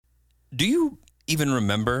Do you even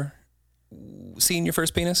remember seeing your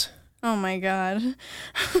first penis? Oh my God.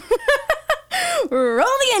 Roll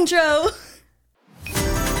the intro.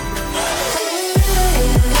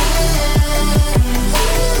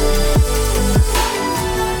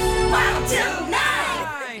 Wild Till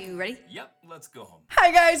 9. You ready? Yep, let's go home.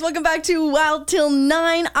 Hi guys, welcome back to Wild Till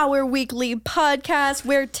 9, our weekly podcast,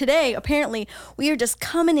 where today, apparently, we are just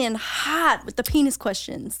coming in hot with the penis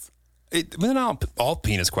questions. They're not all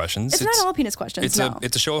penis questions. It's not all penis questions, no.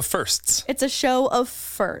 It's a show of firsts. It's a show of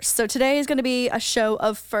firsts. So today is going to be a show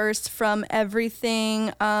of firsts, from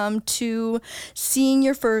everything to seeing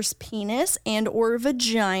your first penis and or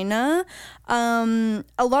vagina. A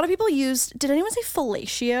lot of people used, did anyone say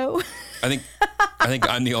fellatio? I think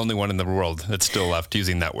I'm the only one in the world that's still left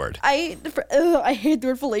using that word. I hate the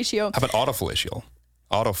word fellatio. How about autofellatio?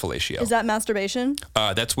 Autofellatio. Is that masturbation?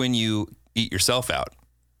 That's when you eat yourself out.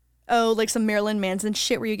 Oh, like some Marilyn Manson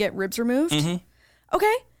shit where you get ribs removed? Mm-hmm.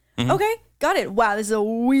 Okay. Mm-hmm. Okay. Got it. Wow, this is a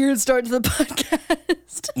weird start to the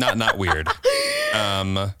podcast. Not weird.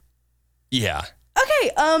 Yeah.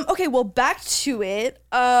 Okay. Okay, well, back to it.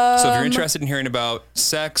 So if you're interested in hearing about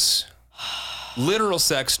sex, literal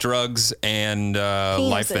sex, drugs, and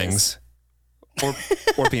life things,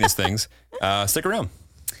 or penis things, stick around.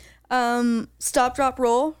 Stop, drop,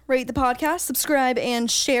 roll, rate the podcast, subscribe, and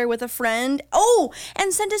share with a friend. Oh,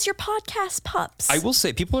 and send us your podcast pups. I will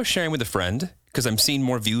say, people are sharing with a friend because I'm seeing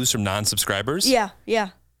more views from non-subscribers. Yeah.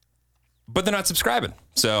 But they're not subscribing.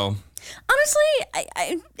 So honestly,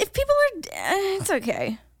 if people are, it's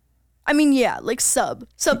okay. I mean, yeah, like sub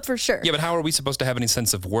for sure. Yeah, but how are we supposed to have any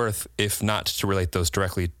sense of worth if not to relate those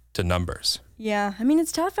directly to numbers? Yeah, I mean,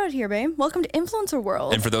 it's tough out here, babe. Welcome to Influencer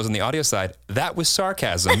World. And for those on the audio side, that was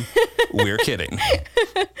sarcasm. We're kidding.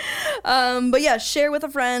 But yeah, share with a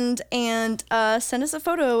friend and send us a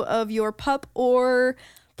photo of your pup or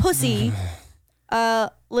pussy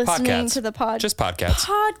listening to the pod. Just podcasts.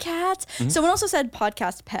 Podcasts. Mm-hmm. Someone also said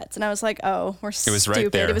podcast pets, and I was like, oh, we're stupid. It was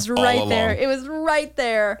right there. It was right there. It was right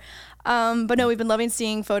there. But no, we've been loving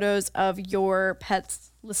seeing photos of your pets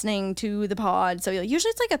listening to the pod. So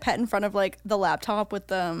usually it's like a pet in front of like the laptop with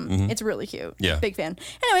them. Mm-hmm. It's really cute. Yeah. Big fan.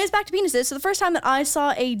 Anyways, back to penises. So the first time that I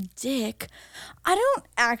saw a dick, I don't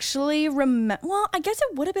actually remember. Well, I guess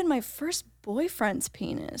it would have been my first boyfriend's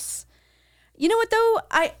penis. You know what though?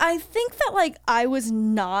 I think that like I was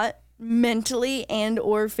not mentally and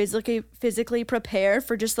or physically prepared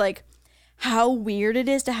for just like how weird it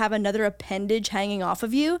is to have another appendage hanging off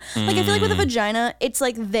of you. Like, I feel like with a vagina, it's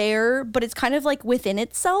like there, but it's kind of like within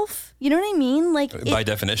itself. You know what I mean? Like by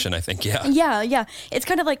definition, I think, yeah. Yeah. It's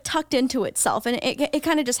kind of like tucked into itself, and it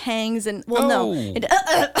kind of just hangs and, well, no.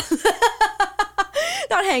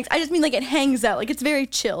 Not hangs. I just mean like it hangs out. Like it's very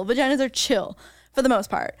chill. Vaginas are chill for the most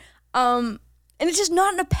part. And it's just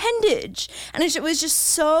not an appendage. And it was just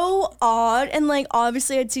so odd. And like,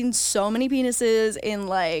 obviously I'd seen so many penises in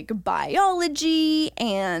like biology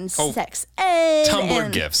and sex ed.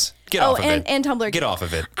 Tumblr gifs. Get off of it. And Tumblr gifs. Get off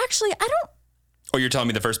of it. Actually, I don't. Oh, you're telling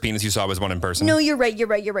me the first penis you saw was one in person? No, you're right. I You're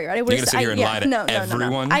going to sit here and lie to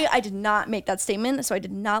everyone? No. I did not make that statement, so I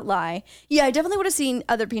did not lie. Yeah, I definitely would have seen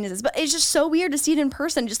other penises, but it's just so weird to see it in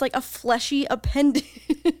person, just like a fleshy appendage.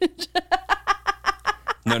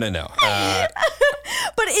 No.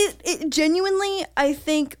 But it genuinely, I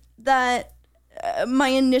think that my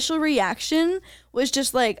initial reaction was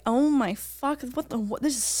just like, oh my fuck, what?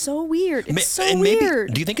 This is so weird. It's so weird.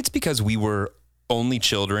 Maybe, do you think it's because we were only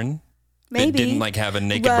children? Maybe. That didn't like have a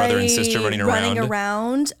naked brother and sister running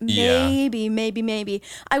around? Maybe.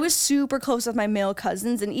 I was super close with my male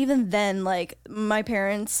cousins, and even then, like, my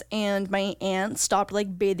parents and my aunt stopped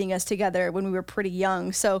like bathing us together when we were pretty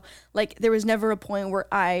young. So like there was never a point where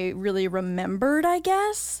I really remembered, I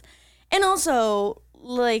guess. And also,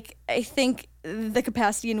 like, I think the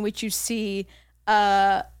capacity in which you see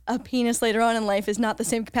a penis later on in life is not the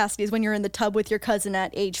same capacity as when you're in the tub with your cousin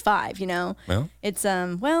at age 5, you know? Well, it's, I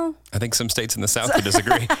think some states in the South could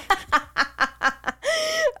disagree.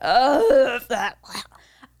 But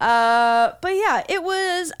yeah, it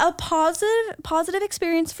was a positive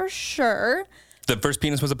experience for sure. The first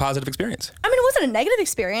penis was a positive experience. I mean, it wasn't a negative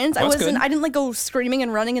experience. Well, I didn't like go screaming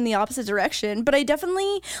and running in the opposite direction, but I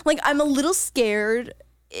definitely, like, I'm a little scared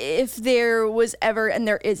if there was ever, and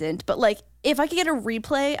there isn't, but like, if I could get a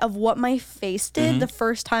replay of what my face did the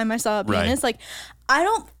first time I saw a penis, like, I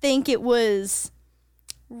don't think it was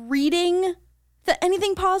reading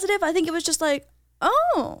anything positive. I think it was just like,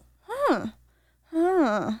 oh,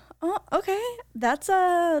 okay, that's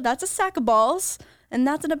a sack of balls. And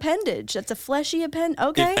that's an appendage. That's a fleshy appendage.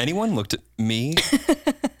 Okay. If anyone looked at me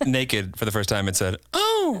naked for the first time and said,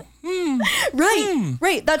 "Oh,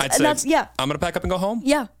 right. I'd say, That's yeah. I'm going to pack up and go home.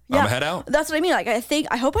 Yeah. I'm going to head out. That's what I mean. Like,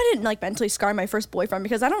 I hope I didn't like mentally scar my first boyfriend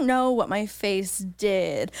because I don't know what my face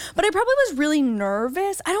did, but I probably was really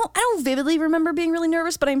nervous. I don't vividly remember being really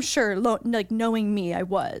nervous, but I'm sure, like knowing me, I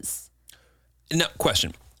was. No,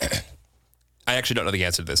 question. I actually don't know the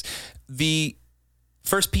answer to this. The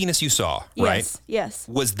first penis you saw, right? Yes.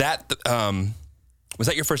 Was that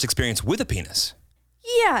your first experience with a penis?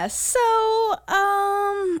 Yeah. So,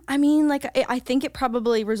 I mean, like, I think it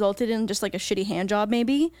probably resulted in just like a shitty hand job,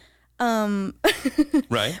 maybe. Right. But it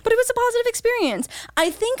was a positive experience. I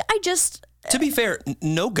think I just. To be fair,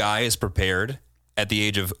 no guy is prepared at the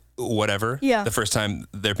age of whatever. Yeah. The first time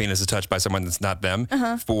their penis is touched by someone that's not them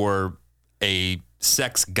for a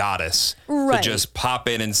sex goddess to just pop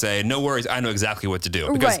in and say, "No worries, I know exactly what to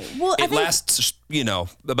do." Because Well, it lasts,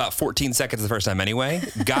 about 14 seconds the first time anyway.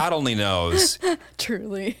 God only knows.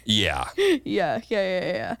 Truly. Yeah. Yeah.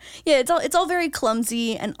 Yeah, it's all very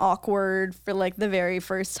clumsy and awkward for like the very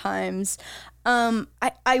first times.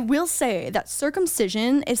 I will say that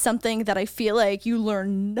circumcision is something that I feel like you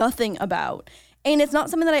learn nothing about. And it's not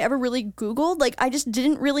something that I ever really Googled. Like, I just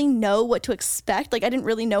didn't really know what to expect. Like, I didn't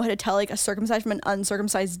really know how to tell, like, a circumcised from an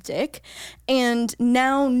uncircumcised dick. And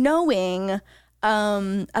now knowing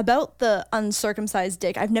about the uncircumcised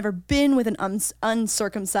dick, I've never been with an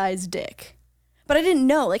uncircumcised dick. But I didn't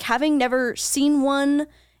know. Like, having never seen one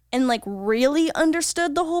and, like, really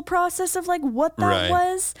understood the whole process of, like, what that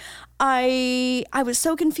was, I was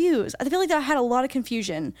so confused. I feel like that I had a lot of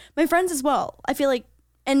confusion. My friends as well. I feel like,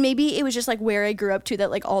 and maybe it was just like where I grew up to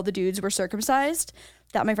that like all the dudes were circumcised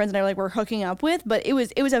that my friends and I like were hooking up with, but it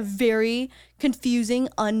was a very confusing,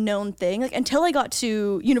 unknown thing. Like until I got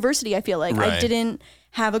to university, I feel like I didn't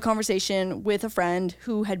have a conversation with a friend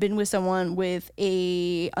who had been with someone with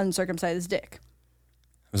a uncircumcised dick.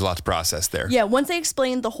 There's a lot to process there. Yeah, once they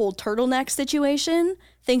explained the whole turtleneck situation,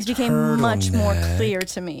 things became much more clear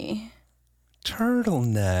to me.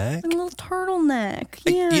 Turtleneck? A little turtleneck.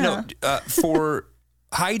 Yeah. For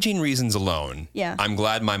hygiene reasons alone, yeah, I'm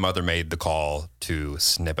glad my mother made the call to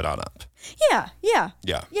snip it on up. Yeah.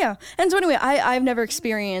 And so anyway, I've never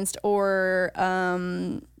experienced or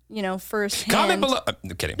firsthand. Comment below. I'm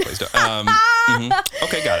kidding, please don't.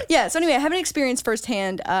 Okay, got it. Yeah. So anyway, I haven't experienced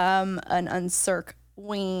firsthand an uncirc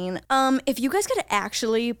ween. If you guys could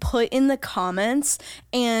actually put in the comments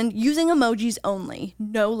and using emojis only,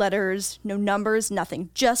 no letters, no numbers, nothing,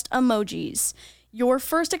 just emojis, your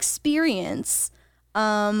first experience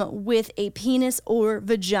with a penis or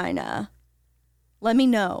vagina. Let me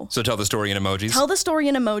know. So tell the story in emojis. Tell the story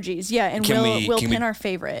in emojis, yeah, and we'll pin our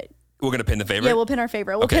favorite. We're gonna pin the favorite. Yeah, we'll pin our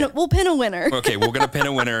favorite. We'll pin a winner. Okay, we're gonna pin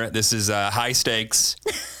a winner. This is high stakes.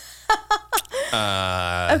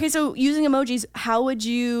 Okay, so using emojis, how would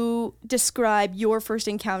you describe your first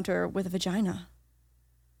encounter with a vagina?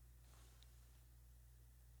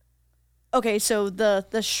 Okay, so the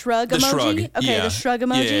shrug emoji? Shrug, okay, yeah. The shrug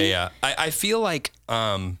emoji? Yeah. I feel like,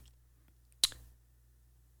 how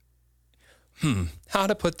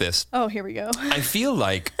to put this? Oh, here we go. I feel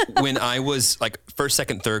like when I was like first,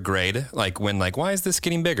 second, third grade, like when like, why is this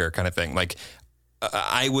getting bigger kind of thing? Like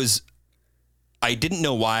I didn't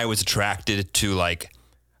know why I was attracted to like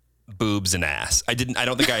boobs and ass. I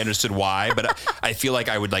don't think I understood why, but I feel like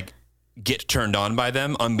I would like get turned on by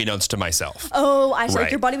them unbeknownst to myself. Oh, I see.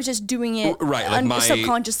 Like your body was just doing it like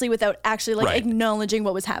subconsciously without actually like acknowledging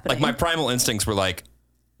what was happening. Like my primal instincts were like,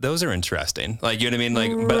 those are interesting. Like, you know what I mean?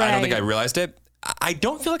 Like, but I don't think I realized it. I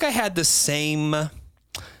don't feel like I had the same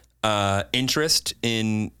interest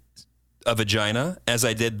in a vagina as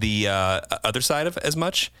I did the other side of as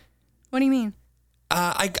much. What do you mean?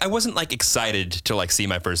 I wasn't like excited to like see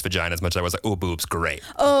my first vagina as much as I was like, oh, boobs, great.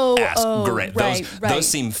 Ass, great. Those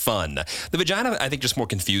seem fun. The vagina, I think, just more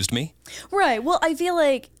confused me. Right. Well, I feel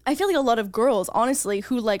like a lot of girls, honestly,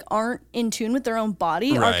 who like aren't in tune with their own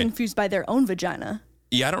body are confused by their own vagina.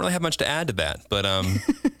 Yeah, I don't really have much to add to that, but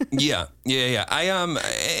yeah.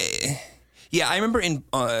 I remember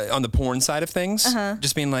on the porn side of things,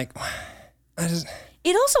 just being like,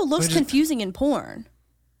 it also looks confusing in porn.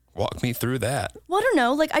 Walk me through that. Well, I don't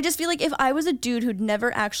know. Like, I just feel like if I was a dude who'd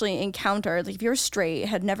never actually encountered, like if you're straight,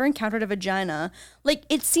 had never encountered a vagina, like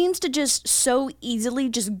it seems to just so easily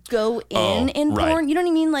just go in porn. You know what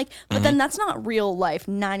I mean? Like, but then that's not real life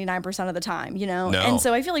 99% of the time, you know? No. And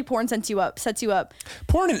so I feel like porn sets you up.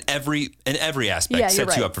 Porn in every aspect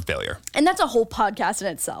sets you up for failure. And that's a whole podcast in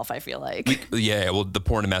itself, I feel like. Well, the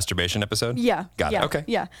porn and masturbation episode? Yeah. Got it. Okay.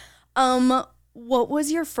 Yeah. what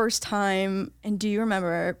was your first time, and do you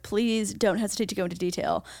remember, please don't hesitate to go into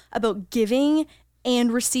detail, about giving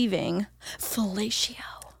and receiving fellatio?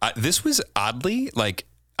 This was oddly, like,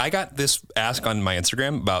 I got this asked on my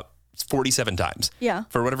Instagram about 47 times. Yeah.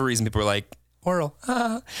 For whatever reason, people were like, oral.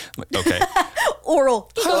 I'm like, okay. Oral.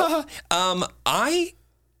 I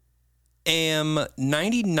am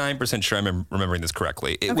 99% sure I'm remembering this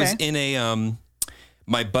correctly. It was in a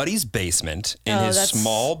my buddy's basement in his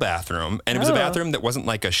small bathroom, and it was a bathroom that wasn't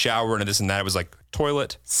like a shower and this and that. It was like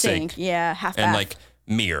toilet, sink, yeah, half and bath. like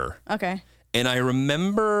mirror. Okay. And I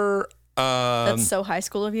remember That's so high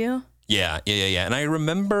school of you. Yeah. And I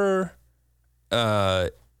remember I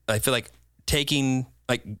feel like taking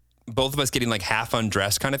like both of us getting like half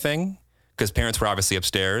undressed kind of thing. Because parents were obviously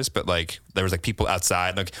upstairs, but like there was like people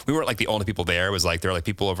outside. Like we weren't like the only people there. It was like there were like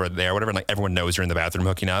people over there, whatever. And like everyone knows you're in the bathroom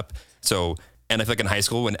hooking up. So, and I feel like in high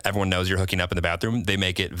school, when everyone knows you're hooking up in the bathroom, they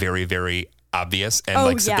make it very, very obvious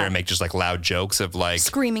and sit there and make just like loud jokes of like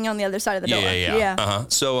screaming on the other side of the door. Yeah.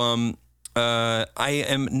 So, I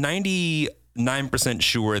am 99%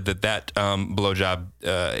 sure that blowjob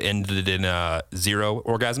ended in 0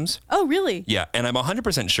 orgasms. Oh, really? Yeah, and I'm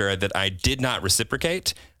 100% sure that I did not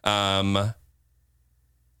reciprocate,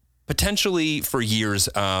 potentially for years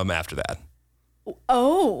after that.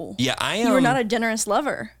 Oh. Yeah, you were not a generous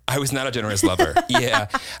lover. I was not a generous lover. Yeah.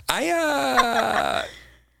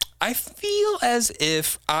 I feel as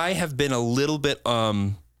if I have been a little bit,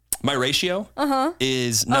 my ratio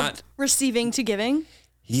is not... receiving to giving?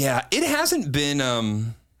 Yeah, it hasn't been,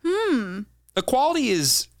 the quality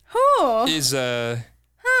is, I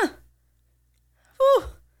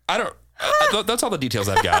don't, that's all the details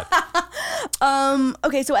I've got.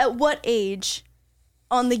 Okay, so at what age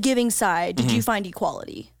on the giving side did you find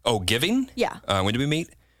equality? Oh, giving? Yeah. When did we meet?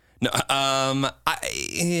 No,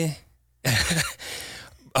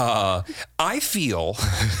 I feel...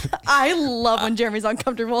 I love when Jeremy's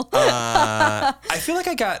uncomfortable. I feel like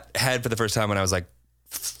I got head for the first time when I was like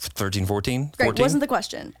 13, 14. Great, 14? wasn't the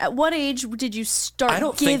question. At what age did you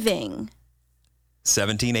start giving?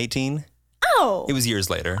 17, 18. Oh. It was years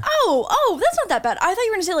later. Oh, that's not that bad. I thought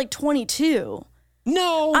you were going to say like 22.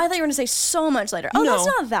 No. I thought you were going to say so much later. Oh, no. That's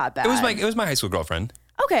not that bad. It was my high school girlfriend.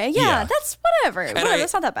 Okay, yeah. That's whatever.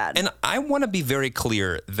 That's not that bad. And I want to be very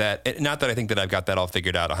clear that, not that I think that I've got that all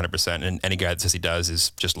figured out 100%, and any guy that says he does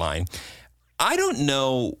is just lying. I don't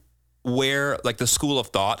know where like the school of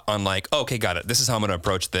thought on like, oh, okay, got it. This is how I'm going to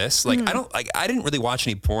approach this. Like, I didn't really watch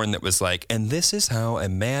any porn that was like, and this is how a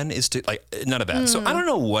man is to, like, none of that. So I don't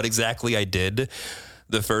know what exactly I did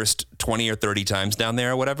the first 20 or 30 times down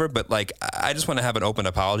there or whatever, but like, I just want to have an open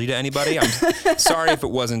apology to anybody. I'm sorry if it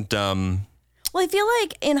wasn't, Well, I feel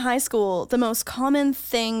like in high school, the most common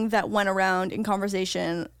thing that went around in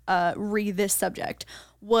conversation re this subject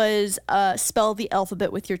was spell the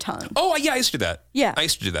alphabet with your tongue. Oh, yeah, I used to do that. Yeah. I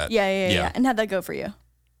used to do that. Yeah. And how'd that go for you?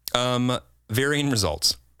 Varying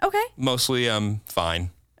results. Okay. Mostly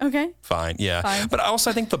fine. Okay. Fine, yeah. Fine. But also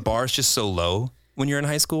I think the bar is just so low when you're in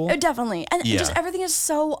high school. Definitely. And just everything is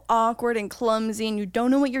so awkward and clumsy and you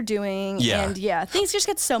don't know what you're doing. Yeah. And things just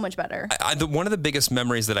get so much better. One of the biggest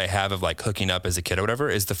memories that I have of like hooking up as a kid or whatever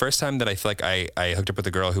is the first time that I feel like I hooked up with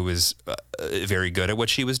a girl who was very good at what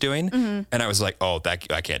she was doing. Mm-hmm. And I was like, oh, I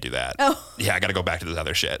can't do that. Oh. Yeah, I got to go back to this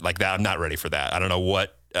other shit. Like that, I'm not ready for that. I don't know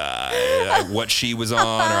what she was on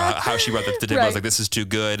or how she brought the table. Right. I was like, this is too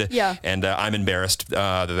good. Yeah. And I'm embarrassed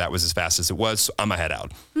that was as fast as it was. So I'm head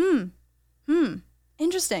out.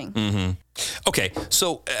 Interesting. Mm-hmm. Okay.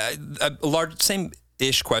 So a large,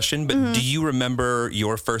 same-ish question, but do you remember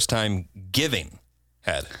your first time giving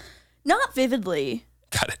head? Not vividly.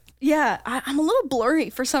 Got it. Yeah, I'm a little blurry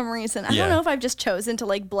for some reason. I don't know if I've just chosen to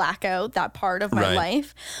like black out that part of my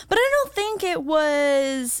life, but I don't think it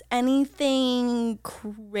was anything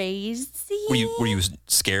crazy. Were you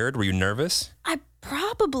scared? Were you nervous?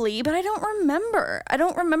 Probably, but I don't remember.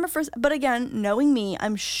 But again, knowing me,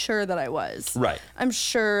 I'm sure that I was. Right. I'm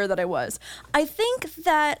sure that I was. I think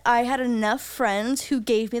that I had enough friends who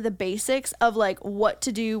gave me the basics of like what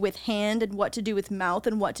to do with hand and what to do with mouth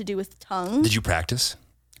and what to do with tongue. Did you practice?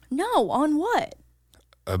 No, on what?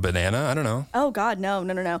 A banana? I don't know. Oh God, no.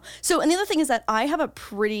 So, and the other thing is that I have a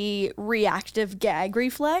pretty reactive gag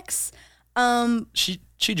reflex. She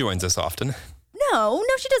joins us often. No,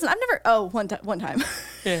 she doesn't. I've never. Oh, one time.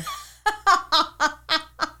 Yeah.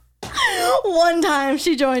 One time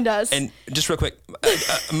she joined us. And just real quick,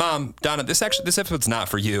 Mom, Donna, this episode's not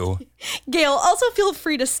for you. Gail, also feel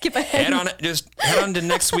free to skip ahead. Just head on to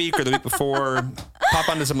next week or the week before. Pop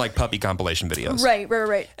onto some like puppy compilation videos. Right.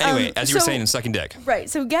 Anyway, as you were saying, sucking dick. Right.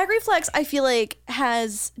 So gag reflex, I feel like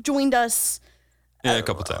has joined us Yeah, a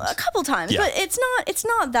couple times. A couple times, Yeah. but it's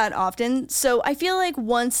not that often. So I feel like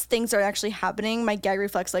once things are actually happening, my gag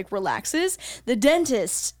reflex like relaxes. The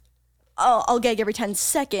dentist, I'll gag every 10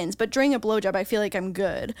 seconds, but during a blowjob, I feel like I'm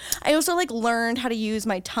good. I also like learned how to use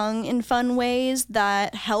my tongue in fun ways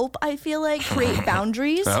that help, I feel like, create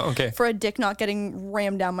boundaries Oh, okay. for a dick not getting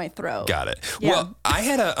rammed down my throat. Got it. Yeah. Well, I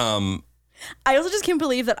had a I also just can't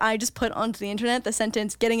believe that I just put onto the internet the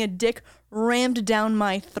sentence "getting a dick rammed down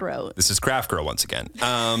my throat." This is Craft Girl once again.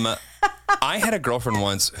 I had a girlfriend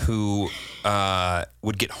once who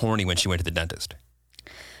would get horny when she went to the dentist.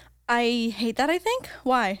 I hate that, I think.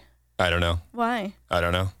 Why? I don't know. Why? I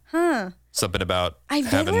don't know. Huh. Something about I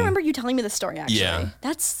vaguely having, remember you telling me the story, actually. Yeah.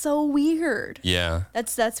 That's so weird. Yeah.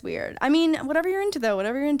 That's weird. I mean, whatever you're into, though.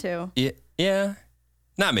 Whatever you're into. Yeah.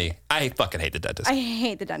 Not me. I fucking hate the dentist. I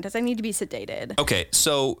hate the dentist. I need to be sedated. Okay,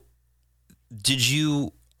 so did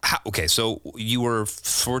you... okay, so you were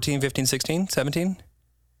 14, 15, 16, 17?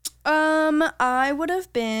 I would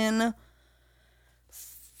have been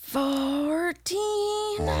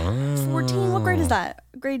 14. 14? What grade is that?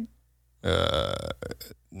 Grade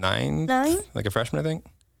 9? 9? Like a freshman, I think?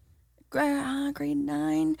 Grade 9.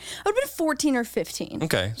 I would have been 14 or 15.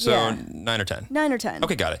 Okay, so Yeah. 9 or 10. 9 or 10.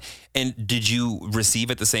 Okay, got it. And did you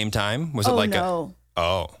receive at the same time? Was it Oh, like no.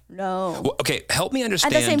 Oh. No. Well, okay, help me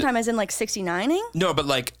understand. At the same time as in like 69ing? No, but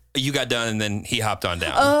like you got done and then he hopped on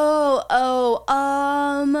down.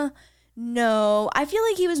 No. I feel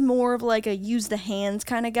like he was more of like a use the hands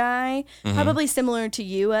kind of guy, probably similar to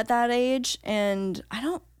you at that age. And I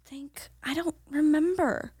don't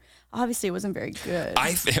remember. Obviously, it wasn't very good.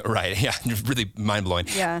 Right, yeah, really mind blowing.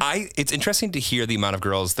 Yeah. It's interesting to hear the amount of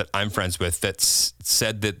girls that I'm friends with that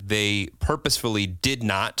said that they purposefully did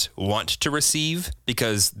not want to receive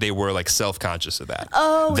because they were like self-conscious of that.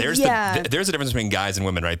 Oh, there's yeah. There's a difference between guys and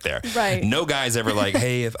women right there. Right. No guy's ever like,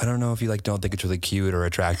 hey, if I don't know if you like don't think it's really cute or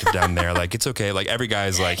attractive down there, like it's okay. Like every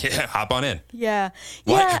guy's like, yeah, hop on in. Yeah.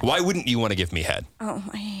 Why wouldn't you want to give me head? Oh,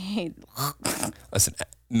 I hate. Listen,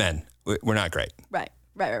 men, we're not great. Right.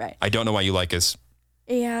 I don't know why you like us.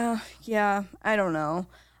 Yeah. I don't know.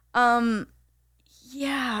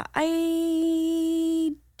 Yeah,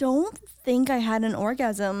 I don't think I had an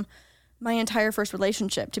orgasm my entire first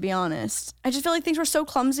relationship, to be honest. I just feel like things were so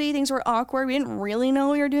clumsy, things were awkward. We didn't really know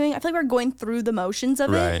what we were doing. I feel like we were going through the motions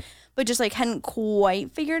of it, but just like hadn't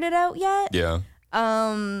quite figured it out yet. Yeah.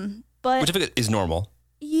 But which I think is normal.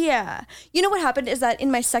 yeah. You know what happened is that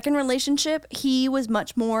in my second relationship, he was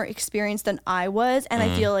much more experienced than I was. And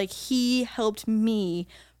I feel like he helped me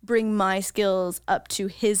bring my skills up to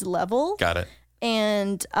his level. Got it.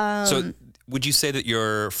 And so would you say that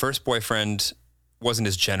your first boyfriend wasn't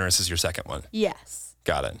as generous as your second one? yes.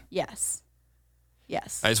 Got it. Yes.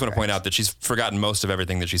 I just want to point out that she's forgotten most of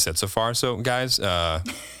everything that she said so far. So guys, what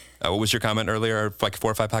was your comment earlier, like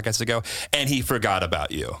 4 or 5 podcasts ago? And he forgot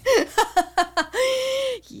about you.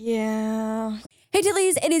 Yeah. Hey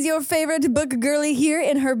Tillies, it is your favorite book girly here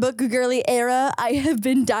in her book girly era. I have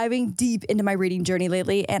been diving deep into my reading journey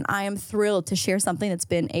lately, and I am thrilled to share something that's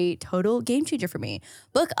been a total game changer for me.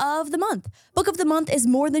 Book of the Month. Book of the Month is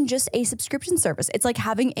more than just a subscription service. It's like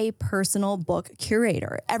having a personal book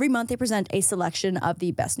curator. Every month they present a selection of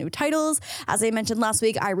the best new titles. As I mentioned last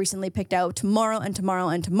week, I recently picked out Tomorrow and Tomorrow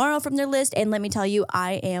and Tomorrow from their list, and let me tell you,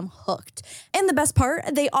 I am hooked. And the best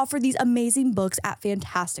part, they offer these amazing books at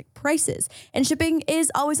fantastic prices, and shipping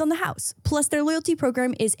is always on the house. Plus, their loyalty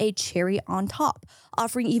program is a cherry on top,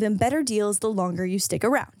 offering even better deals the longer you stick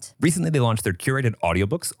around. Recently, they launched their curated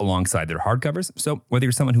audiobooks alongside their hardcovers, so whether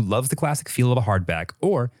you're someone who loves the classic feel of a hardback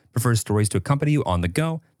or prefers stories to accompany you on the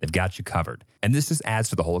go, they've got you covered. And this just adds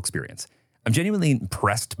to the whole experience. I'm genuinely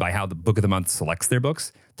impressed by how the Book of the Month selects their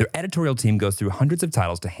books. Their editorial team goes through hundreds of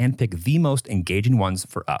titles to handpick the most engaging ones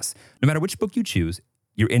for us. No matter which book you choose,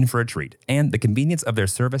 you're in for a treat, and the convenience of their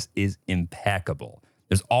service is impeccable.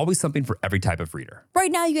 There's always something for every type of reader.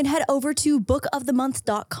 Right now, you can head over to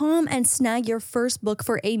bookofthemonth.com and snag your first book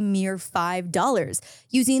for a mere $5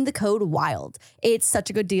 using the code WILD. It's such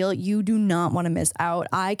a good deal. You do not want to miss out.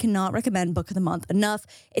 I cannot recommend Book of the Month enough.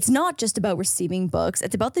 It's not just about receiving books.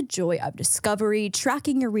 It's about the joy of discovery,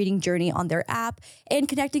 tracking your reading journey on their app, and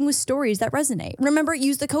connecting with stories that resonate. Remember,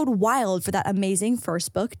 use the code WILD for that amazing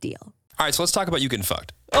first book deal. All right, so let's talk about you getting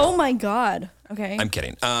fucked. Oh my God. Okay. I'm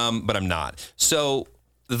kidding, but I'm not. So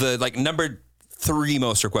the number 3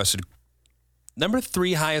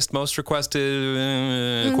 highest most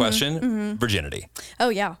requested question, virginity. Oh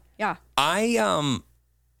yeah. Yeah. I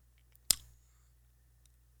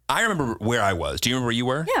remember where I was. Do you remember where you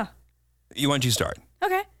were? Yeah. Why don't you start?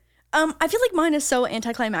 Okay. I feel like mine is so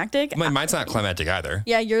anticlimactic. Mine's not climactic either.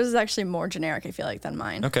 Yeah, yours is actually more generic, I feel like, than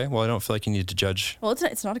mine. Okay, well, I don't feel like you need to judge. Well,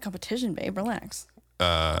 it's not a competition, babe. Relax.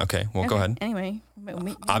 Okay, well, go ahead. Anyway.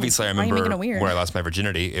 Obviously, I why are you remember making it weird? where I lost my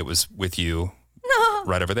virginity. It was with you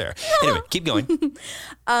right over there. Anyway, keep going.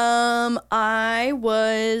 I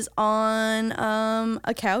was on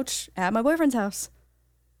a couch at my boyfriend's house.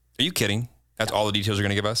 Are you kidding? That's all the details you're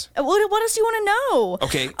going to give us? What else do you want to know?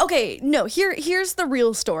 Okay. Okay, no, here's the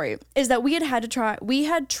real story is that we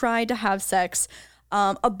had tried to have sex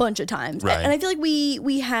a bunch of times. Right. And I feel like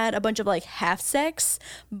we had a bunch of like half sex,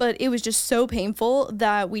 but it was just so painful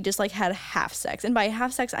that we just like had half sex. And by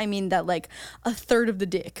half sex, I mean that like a third of the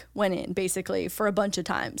dick went in basically for a bunch of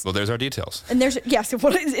times. Well, there's our details. And there's, yes,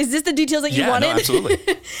 is this the details that you Yeah, wanted? no, absolutely.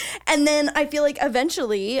 And then I feel like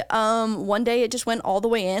eventually, one day it just went all the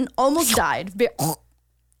way in, almost died.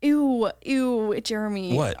 Ew,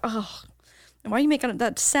 Jeremy. What? Ugh. Why are you making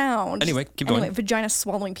that sound? Anyway, keep going. Anyway, vagina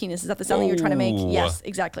swallowing penis. Is that the sound that you're trying to make? Oh. Yes,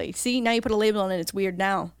 exactly. See, now you put a label on it. It's weird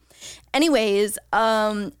now. Anyways,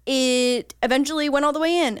 it eventually went all the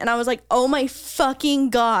way in. And I was like, oh my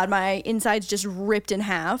fucking God, my insides just ripped in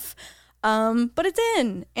half. But it's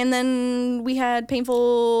in. And then we had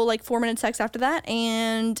painful like 4-minute sex after that.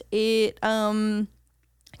 And it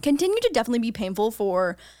continued to definitely be painful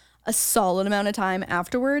for a solid amount of time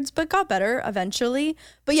afterwards, but got better eventually.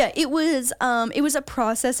 But yeah, it was a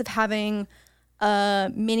process of having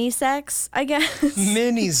mini sex, I guess.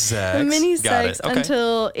 Mini sex. Mini Got sex it. Okay.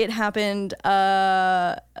 until it happened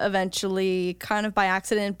eventually kind of by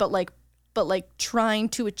accident, but like trying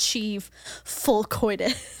to achieve full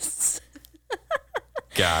coitus.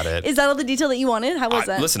 Got it. Is that all the detail that you wanted? How was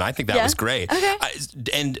that? Listen, I think that Yeah? was great. Okay.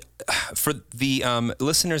 And for the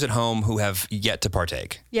listeners at home who have yet to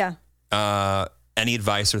partake, Yeah. any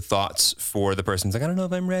advice or thoughts for the person who's like, I don't know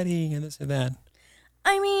if I'm ready and this or that?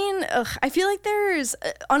 I mean, I feel like there's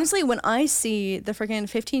honestly, when I see the freaking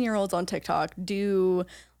 15-year-olds on TikTok do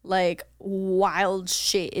like wild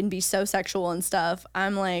shit and be so sexual and stuff,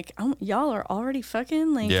 I'm like, oh, y'all are already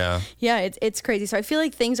fucking like, Yeah. it's crazy. So I feel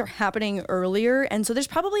like things are happening earlier, and so there's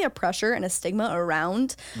probably a pressure and a stigma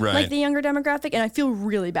around Right. like the younger demographic, and I feel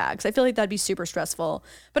really bad because I feel like that'd be super stressful.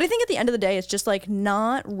 But I think at the end of the day, it's just like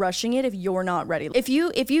not rushing it if you're not ready. If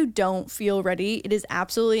you don't feel ready, it is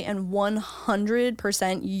absolutely and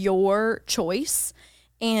 100% your choice.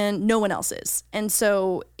 And no one else is. And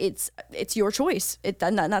so it's your choice.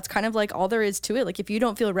 And that's kind of like all there is to it. Like if you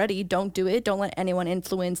don't feel ready, don't do it. Don't let anyone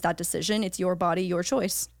influence that decision. It's your body, your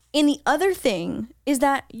choice. And the other thing is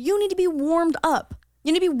that you need to be warmed up.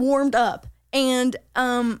 You need to be warmed up. And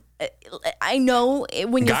I know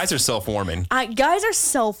when you're Guys are self-warming. guys are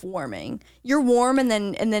self-warming. You're warm and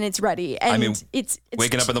then it's ready. And I mean, it's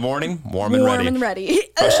Waking up in the morning, warm and ready. ready.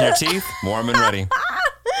 Brushing your teeth, warm and ready.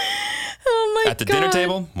 Oh my At the God. dinner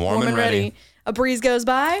table, warm and ready. A breeze goes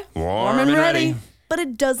by, Warm and ready. But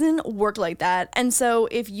it doesn't work like that. And so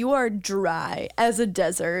if you are dry as a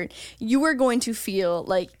desert, you are going to feel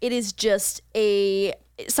like it is just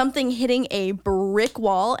something hitting a brick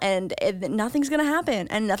wall, and nothing's going to happen,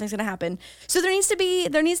 and nothing's going to happen. So there needs to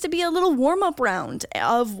be a little warm-up round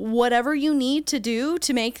of whatever you need to do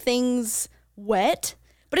to make things wet.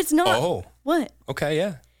 But it's not. Oh. What? Okay,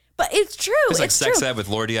 yeah. But it's true. It's like sex true. ed with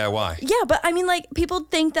Lord DIY. Yeah, but I mean, like, people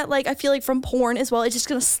think that, like, I feel like from porn as well, it's just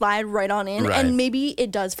gonna slide right on in. Right. And maybe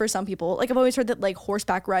it does for some people. Like, I've always heard that, like,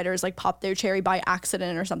 horseback riders, like, pop their cherry by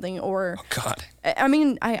accident or something. Or, God. I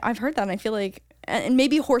mean, I've heard that, and I feel like, and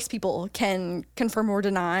maybe horse people can confirm or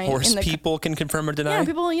deny. Horse people can confirm or deny? Yeah,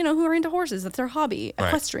 people, who are into horses. That's their hobby. Right.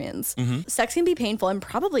 Equestrians. Sex can be painful and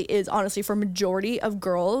probably is, honestly, for majority of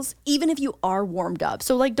girls, even if you are warmed up.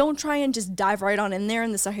 So, like, don't try and just dive right on in there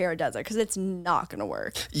in the Sahara Desert because it's not going to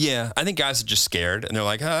work. Yeah, I think guys are just scared and they're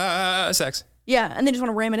like, sex. Yeah, and they just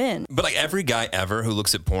want to ram it in. But like every guy ever who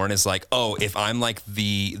looks at porn is like, oh, if I'm like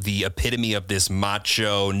the epitome of this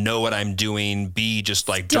macho, know what I'm doing, be just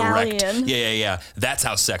like direct. Stallion. Yeah. That's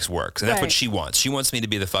how sex works. And that's what Right. she wants. She wants me to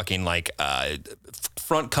be the fucking like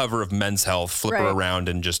front cover of Men's Health, flip her Right. around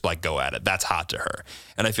and just like go at it. That's hot to her.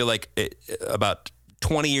 And I feel like about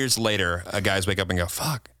 20 years later, guys wake up and go,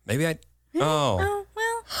 fuck, maybe Oh,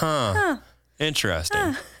 well.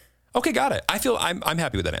 interesting. Okay, got it. I'm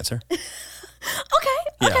happy with that answer. Okay.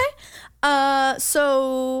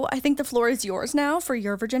 So I think the floor is yours now for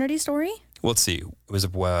your virginity story. Well, let's see. It was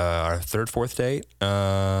our third, fourth date.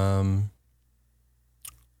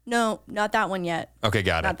 No, not that one yet. Okay,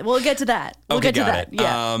 got it. We'll get to that. We'll Okay, get to got that. it.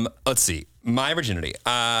 Yeah. Let's see. My virginity.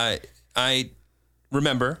 I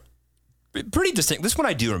remember pretty distinct. This one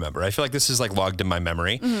I do remember. I feel like this is like logged in my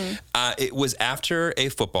memory. It was after a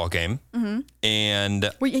football game, and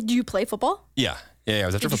Do you play football? yeah, it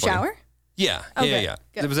was after Did you football. shower? Game. Yeah.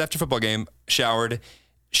 Good. It was after football game. Showered.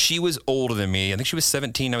 She was older than me. I think she was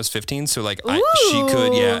 17. I was 15. So like, she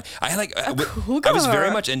could. Yeah. I had like. I was very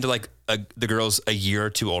much into like the girls a year or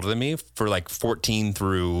two older than me for like 14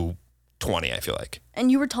 through 20. I feel like. And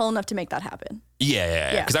you were tall enough to make that happen.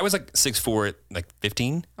 Yeah. Because I was like 6'4", like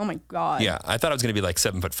 15. Oh my God. Yeah, I thought I was gonna be like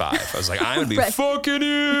 7'5". I was like, I'm gonna be fucking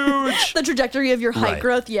huge. The trajectory of your height Right.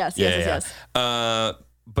 growth. Yes.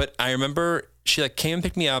 But I remember she like came and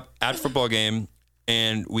picked me up at a football game,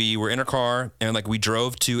 and we were in her car, and like we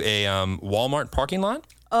drove to a Walmart parking lot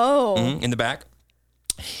Oh. in the back.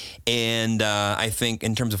 And I think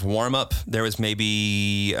in terms of warm up, there was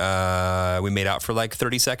maybe we made out for like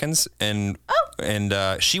 30 seconds, and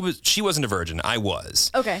she wasn't a virgin. I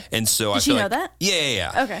was. Okay. And so Did I she feel know like, that?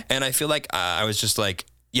 Yeah. Okay. And I feel like I was just like,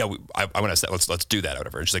 yeah, I want to let's do that or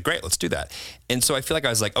whatever. And she's like, great, let's do that. And so I feel like I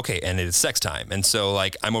was like, okay, and it's sex time. And so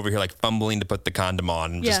like I'm over here like fumbling to put the condom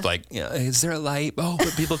on, and just like, is there a light? Oh,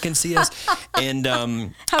 but people can see us. And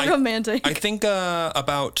How romantic. I think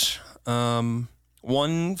about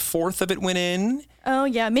 1/4 of it went in. Oh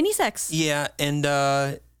yeah, mini sex. Yeah, and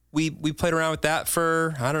we played around with that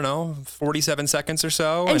for I don't know 47 seconds or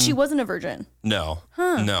so. And she wasn't a virgin. No.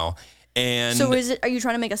 And So are you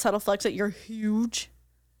trying to make a subtle flex that you're huge?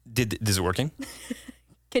 is it working?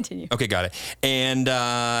 Continue. Okay, got it. And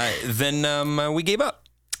then we gave up.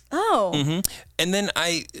 Oh. And then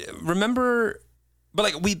I remember, but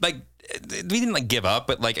like we didn't like give up,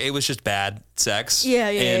 but like it was just bad sex. Yeah.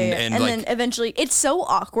 And And like, then eventually, it's so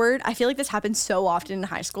awkward. I feel like this happens so often in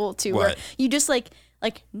high school too, where What? you just like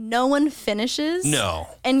no one finishes. No.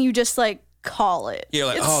 And you just like call it. you're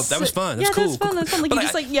like, It's oh, that was so- fun. That's yeah, cool. That's fun. That's fun. Like But you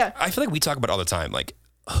just like, yeah. I feel like we talk about it all the time, like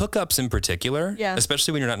hookups in particular, Yeah.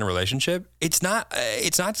 especially when you're not in a relationship. It's not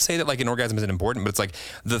to say that like an orgasm isn't important, but it's like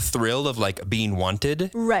the thrill of like being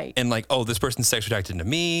wanted. Right. And like, oh, this person's sexually attracted to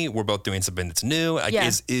me. We're both doing something that's new. Like, Yeah.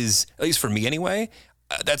 is at least for me anyway,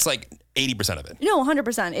 that's like 80% of it. No,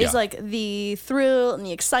 100%. It's Yeah. like the thrill and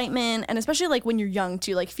the excitement, and especially like when you're young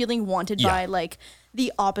too, like feeling wanted Yeah. by like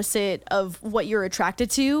the opposite of what you're attracted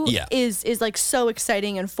to Yeah. is like so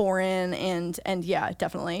exciting and foreign and yeah,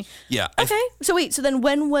 definitely. Yeah. Okay. So wait, so then so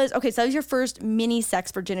that was your first mini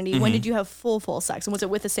sex virginity. When did you have full sex? And was it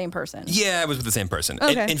with the same person? Yeah, it was with the same person.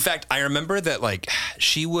 Okay. In fact, I remember that like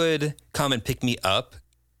she would come and pick me up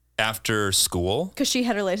after school. Because she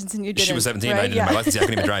had her license and you didn't. She was 17. right? I didn't have my license. I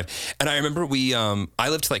couldn't even drive. And I remember I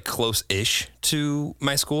lived like close-ish to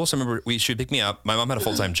my school. So I remember she would pick me up. My mom had a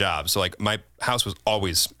full-time job. So like my house was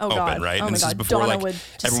always open, God. right? Oh and my this is God. before Donna like would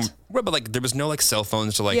just- everyone, well, but like there was no like cell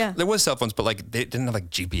phones to like, Yeah. there was cell phones, but like they didn't have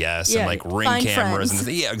like GPS Yeah, and like ring find cameras. friends.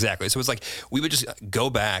 And yeah, exactly. So it was like, we would just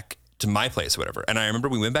go back to my place or whatever. And I remember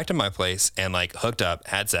we went back to my place and like hooked up,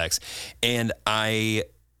 had sex. And I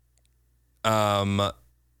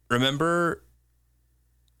remember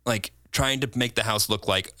like trying to make the house look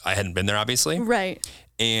like I hadn't been there, obviously. Right.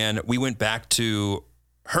 And we went back to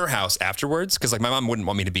her house afterwards because like my mom wouldn't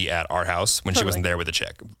want me to be at our house when she wasn't there with a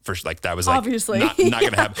chick. First, like that was like Obviously. not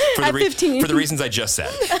gonna happen for At 15. for the reasons I just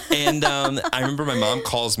said. And I remember my mom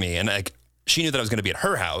calls me and like she knew that I was gonna be at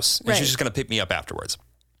her house and Right. she was just gonna pick me up afterwards.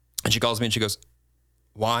 And she calls me and she goes,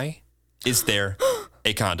 "Why is there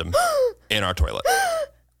a condom in our toilet?"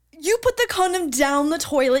 You put the condom down the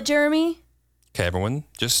toilet, Jeremy? Okay, everyone,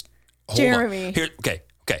 just hold Jeremy. on. Here, okay,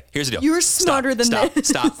 here's the deal. You're smarter than this.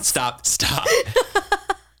 Stop.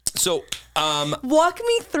 So, Walk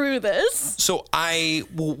me through this.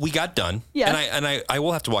 we got done. Yeah. And I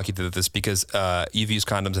will have to walk you through this because you've used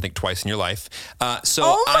condoms I think twice in your life. So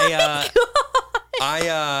Oh my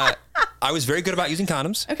God. I was very good about using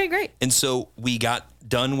condoms. Okay, great. And so we got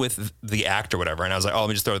done with the act or whatever, and I was like, oh, let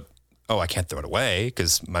me just throw it. Oh, I can't throw it away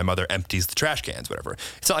because my mother empties the trash cans, whatever.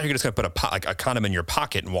 It's not like you're just gonna put a condom in your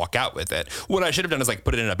pocket and walk out with it. What I should have done is like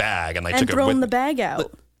put it in a bag and like And took it throwing with the bag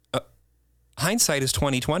out. Hindsight is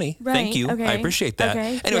 20/20. Right, Thank you. okay, I appreciate that.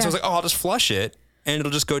 okay, Anyways, I yeah. was like, oh, I'll just flush it and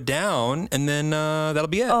it'll just go down and then that'll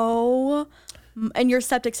be it. Oh, and your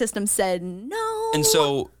septic system said no. And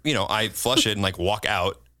so, I flush it and like walk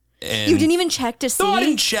out. And You didn't even check to see? No, I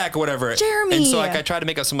didn't check, whatever. Jeremy. And so like I tried to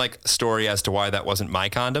make up some like story as to why that wasn't my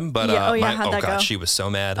condom, but Yeah, how'd that God, go? she was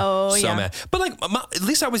so mad. Oh, so yeah. mad. But like at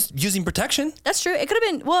least I was using protection. That's true. It could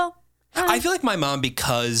have been, well, I feel like my mom,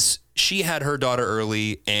 because she had her daughter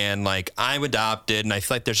early and like I'm adopted and I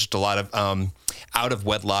feel like there's just a lot of out of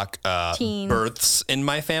wedlock Teen. births in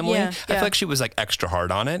my family. Yeah, I feel yeah. like she was like extra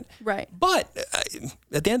hard on it. right. But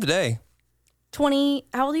at the end of the day, 20,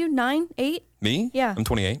 how old are you? 9, 8? Me? Yeah. I'm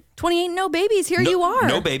 28. 28, no babies. Here you are.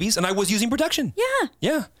 No babies, and I was using protection. Yeah.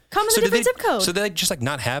 Yeah. Come in a did different zip code. So they like, just like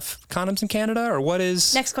not have condoms in Canada, or what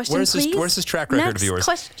is? Next question, where's please. Where's this track record of yours?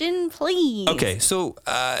 Next question, please. Okay, so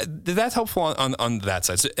that's helpful on that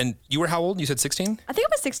side. So, and you were how old? You said 16? I think I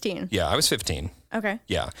was 16. Yeah, I was 15. Okay.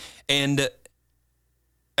 Yeah, and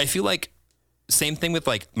I feel like same thing with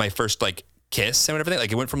like my first like kiss and everything.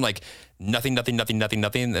 Like it went from like nothing,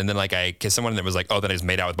 and then like I kissed someone and it was like, oh, then I just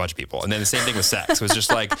made out with a bunch of people. And then the same thing with sex. It was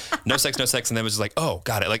just like no sex, and then it was just like, oh,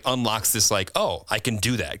 got it. Like unlocks this like, oh, I can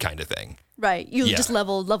do that kind of thing. Right. You Yeah. just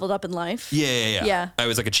leveled up in life. Yeah. Yeah. I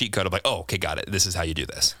was like a cheat code of like, oh, okay, got it. This is how you do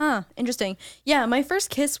this. Huh. Interesting. Yeah. My first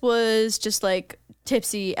kiss was just like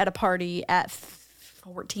tipsy at a party at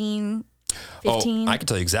 14, 15. Oh, I can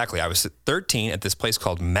tell you exactly. I was 13 at this place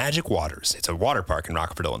called Magic Waters. It's a water park in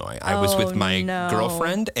Rockford, Illinois. I was with my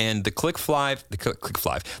girlfriend, and the Click 5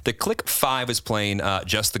 was playing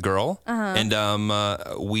Just the Girl,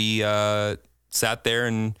 and we sat there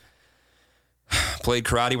and played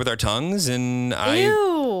karate with our tongues, and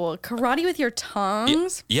Ew. Karate with your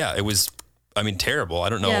tongues? yeah, it was. I mean, terrible. I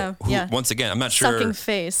don't know. Yeah, who, yeah. Once again, I'm not sure. Sucking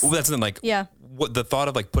face. Well, that's something like. Yeah. What the thought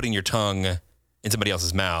of like putting your tongue in somebody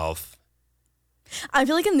else's mouth. I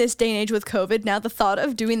feel like in this day and age with COVID, now the thought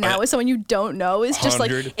of doing that with someone you don't know is just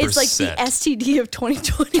like, it's like the 100%. STD of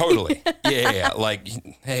 2020. Totally. Yeah. Like,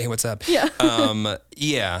 hey, what's up? Yeah.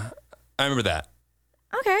 Yeah. I remember that.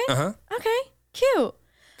 Okay. Okay. Cute.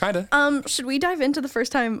 Kind of. Should we dive into the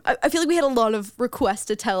first time? I feel like we had a lot of requests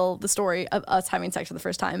to tell the story of us having sex for the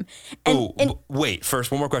first time. And, Wait.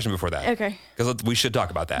 First, one more question before that. Okay. Because we should talk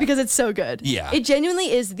about that. Because it's so good. Yeah. It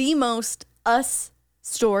genuinely is the most us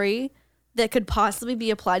story that could possibly be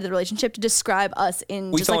applied to the relationship to describe us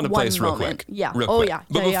in we just fell like into one place moment. real quick. Yeah. Real Oh quick. yeah.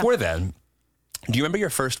 But Yeah, before then, do you remember your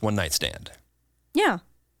first one night stand? Yeah.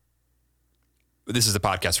 This is a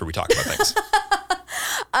podcast where we talk about things.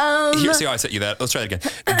 Here, see how I set you that? Let's try it again.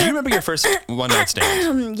 Do you remember your first one night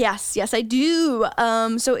stand? Yes, I do.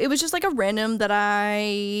 So it was just like a random that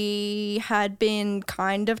I had been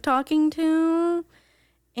kind of talking to.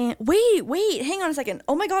 And wait, hang on a second.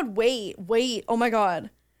 Oh my God, wait. Oh my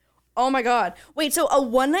God. Wait, so a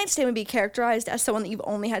one night stand would be characterized as someone that you've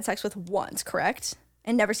only had sex with once, correct?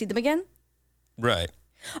 And never see them again? Right.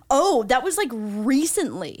 Oh, that was like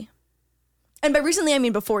recently. And by recently, I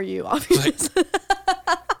mean before you, obviously.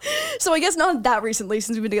 So I guess not that recently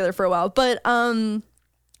since we've been together for a while. But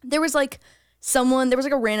there was like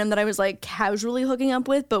a random that I was like casually hooking up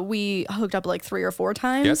with, but we hooked up like 3 or 4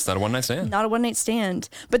 times. Yeah, it's not a one night stand. Not a one night stand.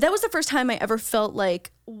 But that was the first time I ever felt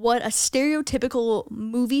like what a stereotypical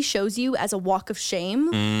movie shows you as a walk of shame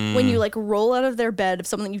when you like roll out of their bed of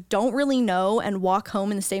someone that you don't really know and walk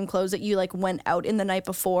home in the same clothes that you like went out in the night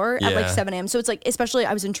before at like Yeah. 7 a.m. So it's like, especially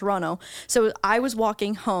I was in Toronto. So I was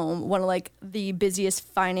walking home, one of like the busiest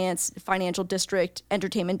financial district,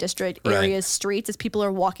 entertainment district Right. areas, streets as people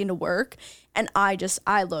are walking to work. And I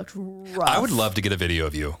looked rough. I would love to get a video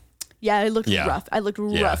of you. Yeah, I looked Yeah. rough. I looked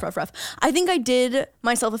Yeah. rough. I think I did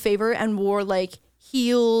myself a favor and wore like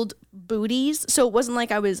heeled booties. So it wasn't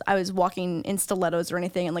like I was walking in stilettos or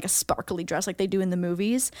anything and like a sparkly dress like they do in the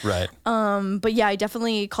movies. Right. But yeah, I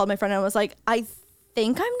definitely called my friend and I was like, I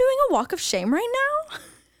think I'm doing a walk of shame right now.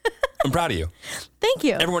 I'm proud of you. Thank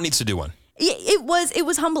you. Everyone needs to do one. It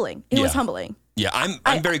was humbling. It was Yeah. humbling. Yeah,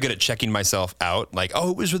 I'm very good at checking myself out. Like, oh,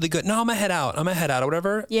 it was really good. No, I'm gonna head out, or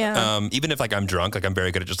whatever. Yeah. Even if like I'm drunk, like I'm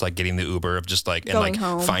very good at just like getting the Uber of just like and Going like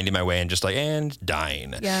home. finding my way and just like and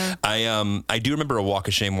dying. Yeah. I do remember a walk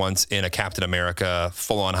of shame once in a Captain America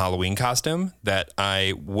full on Halloween costume that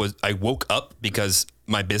I woke up because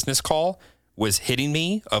my business call was hitting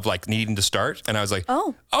me of like needing to start, and I was like,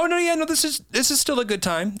 oh no, yeah, no, this is still a good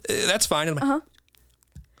time. That's fine. And I'm like,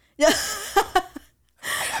 Yeah.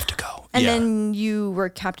 I have to go. And yeah. then you were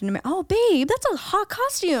Captain America. Oh, babe, that's a hot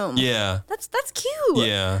costume. Yeah. That's cute.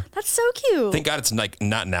 Yeah. That's so cute. Thank God it's like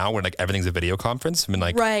not now when like everything's a video conference. I mean,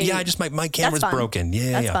 like, Right. yeah, I just my camera's That's fun. broken.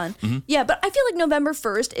 Yeah, That's yeah. fun. Yeah, but I feel like November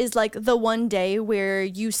 1st is like the one day where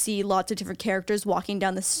you see lots of different characters walking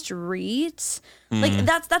down the streets. Like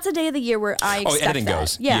that's a day of the year where I Oh, expect anything that.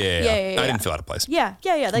 goes. Yeah. I didn't feel out of place. Yeah.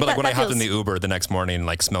 Like But like when I hopped in feels- the Uber the next morning,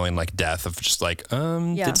 like smelling like death of just like,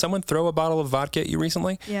 Yeah. did someone throw a bottle of vodka at you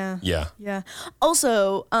recently? Yeah. Yeah. Yeah.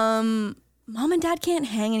 Also, mom and dad can't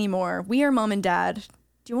hang anymore. We are mom and dad.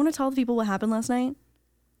 Do you want to tell the people what happened last night?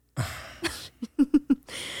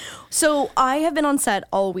 So I have been on set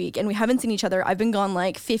all week and we haven't seen each other. I've been gone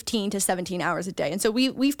like 15 to 17 hours a day. And so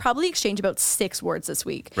we've probably exchanged about 6 words this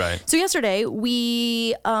week. Right. So yesterday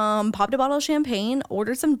we popped a bottle of champagne,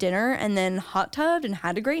 ordered some dinner, and then hot tubbed and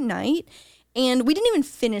had a great night. And we didn't even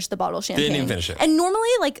finish the bottle of champagne. Didn't even finish it. And normally,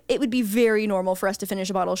 like, it would be very normal for us to finish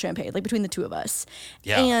a bottle of champagne, like, between the two of us.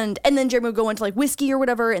 Yeah. And then Jeremy would go into, like, whiskey or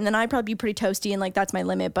whatever, and then I'd probably be pretty toasty, and, like, that's my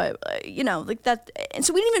limit. But, you know, like, that. And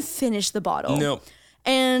so we didn't even finish the bottle. Nope.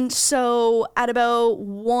 And so at about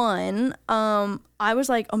 1, I was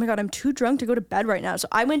like, oh my God, I'm too drunk to go to bed right now. So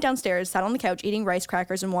I went downstairs, sat on the couch eating rice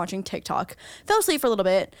crackers and watching TikTok. Fell asleep for a little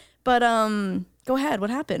bit. But go ahead. What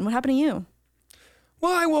happened? What happened to you?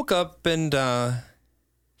 Well, I woke up and, I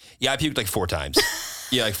puked like 4 times.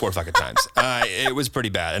 Yeah, like 4 fucking times. It was pretty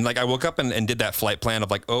bad. And like I woke up and did that flight plan of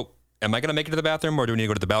like, oh, am I going to make it to the bathroom or do we need to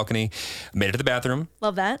go to the balcony? Made it to the bathroom.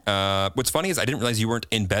 Love that. What's funny is I didn't realize you weren't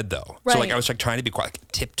in bed though. Right. So like I was like trying to be quiet,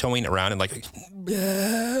 like, tiptoeing around and like,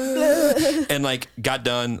 and like got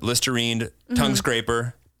done, Listerine, tongue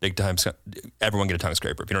scraper. Big time. Everyone get a tongue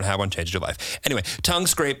scraper. If you don't have one, change your life. Anyway, tongue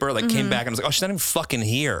scraper, like came back and I was like, oh, she's not even fucking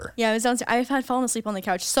here. Yeah, I was downstairs. I had fallen asleep on the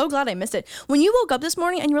couch. So glad I missed it. When you woke up this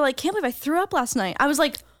morning and you were like, can't believe I threw up last night. I was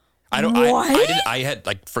like, what? I had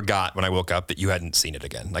like forgot when I woke up that you hadn't seen it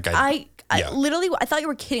again. Like I literally, I thought you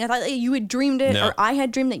were kidding. I thought that you had dreamed it, No. or I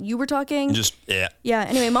had dreamed that you were talking. just, yeah. Yeah.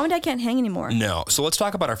 Anyway, mom and dad can't hang anymore. No. So let's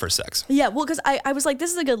talk about our first sex. Yeah. Well, because I was like,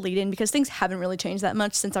 this is a good lead in because things haven't really changed that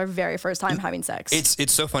much since our very first time having sex.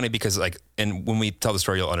 It's so funny because like, and when we tell the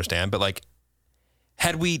story, you'll understand, but like,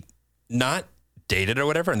 had we not dated or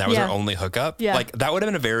whatever, and that was our only hookup, like that would have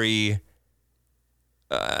been a very,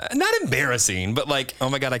 not embarrassing, but like, oh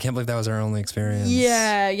my God, I can't believe that was our only experience.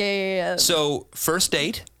 Yeah. So first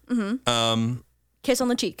date, Kiss on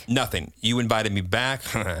the cheek. nothing. You invited me back,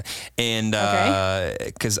 and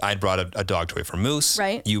because I'd brought a dog toy for Moose.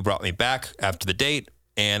 Right. You brought me back after the date,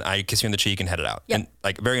 and I kissed you on the cheek and headed out. Yep. And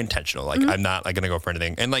like very intentional. Like I'm not like gonna go for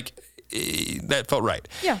anything, and like that felt right.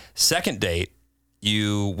 Yeah. Second date,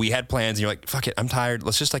 we had plans, and you're like, fuck it, I'm tired.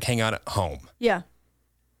 Let's just like hang out at home. Yeah.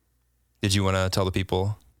 Did you want to tell the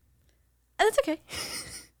people? That's okay.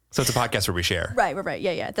 So it's a podcast where we share. Right.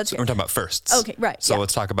 Yeah. That's We're good. talking about firsts. Okay, right, So yeah.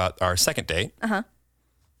 let's talk about our second date. Uh-huh.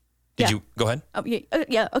 Did Yeah. you go ahead? Oh,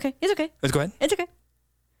 yeah. Okay. It's okay. Let's go ahead. It's okay.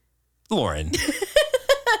 Lauren.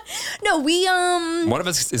 No, we One of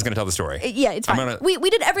us is going to tell the story. Yeah, it's fine. We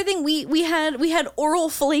did everything. We had oral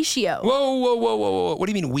fellatio. Whoa. What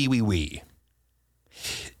do you mean we?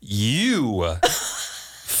 You.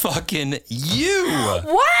 Fucking you.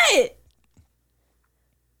 What?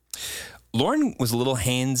 Lauren was a little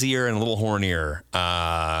handsier and a little hornier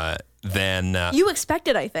than... You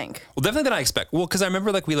expected, I think. well, definitely than I expect. Well, because I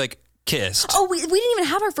remember like we like kissed. Oh, we didn't even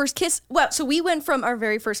have our first kiss. Well, so we went from our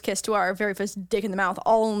very first kiss to our very first dick in the mouth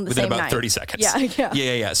all in the Within same about night. 30 seconds.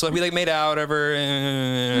 Yeah. So like, we like made out, whatever.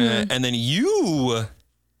 And then you...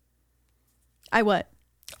 I what?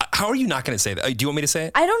 How are you not going to say that? Do you want me to say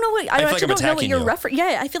it? I don't know what. I feel like actually I'm don't know what attacking you're you. referring.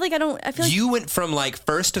 Yeah, I feel like I don't. I feel like You went from like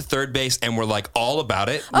first to third base and were like all about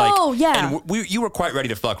it. Like, Oh, yeah. And you were quite ready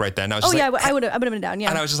to fuck right then. I was Oh just yeah, like, I would have been down. Yeah.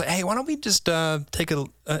 and I was just like, hey, why don't we just take a,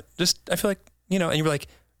 I feel like, you know, and you were like,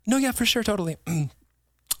 no, yeah, for sure, totally. I'm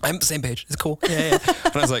on the same page. It's cool. Yeah.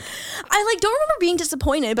 And I was like, I like don't remember being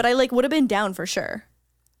disappointed, but I like would have been down for sure.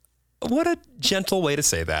 what a gentle way to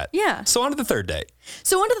say that. Yeah. So on to the third date.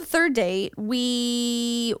 So on to the third date,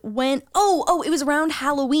 we went. Oh, it was around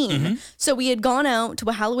Halloween. Mm-hmm. So we had gone out to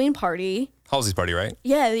a Halloween party. Halsey's party, right?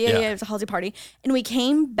 Yeah, it was a holiday party. And we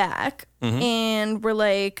came back Mm-hmm. and we're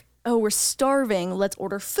like, oh, we're starving. Let's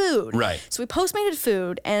order food. Right. So we Postmated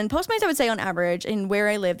food. And Postmates, I would say on average, in where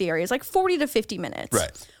I live, the area is like 40 to 50 minutes.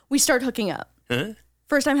 Right. We start hooking up.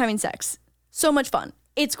 First time having sex. So much fun.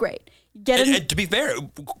 It's great. And to be fair,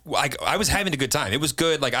 I was having a good time. It was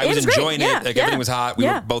good. Like I was was great. enjoying Yeah, it. Like yeah, everything was hot. We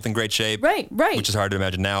yeah. were both in great shape. Right. Which is hard to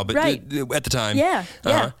imagine now, but Right. at the time. Yeah.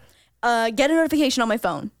 Uh-huh. Get a notification on my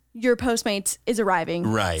phone. Your Postmates is arriving.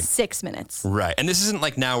 Right. 6 minutes. Right. And this isn't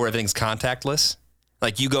like now where everything's contactless.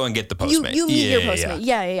 Like you go and get the Postmate. You meet your Postmate.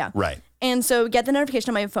 Yeah. Right. And so get the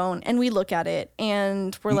notification on my phone and we look at it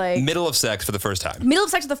and we're like, Middle of sex for the first time. middle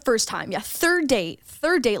of sex for the first time. Yeah. Third date.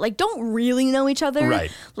 Like don't really know each other.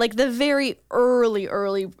 Right. Like the very early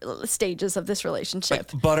stages of this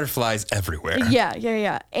relationship. Butterflies everywhere.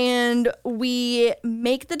 Yeah. And we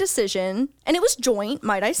make the decision, and it was joint,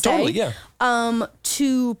 might I say. Totally, yeah.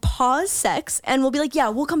 To pause sex, and we'll be like, yeah,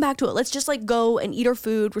 we'll come back to it. Let's just like go and eat our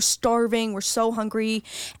food. We're starving. We're so hungry,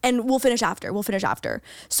 and we'll finish after.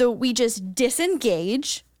 So we just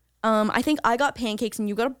disengage. I think I got pancakes and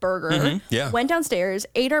you got a burger. yeah. Went downstairs,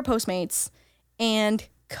 ate our Postmates, and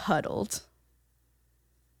cuddled.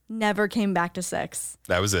 Never came back to sex.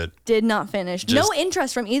 That was it. Did not finish. No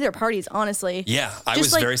interest from either parties, honestly. Yeah. I Just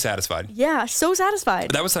was like- very satisfied. Yeah, so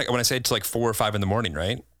satisfied. That was like when I said to like 4 or 5 in the morning,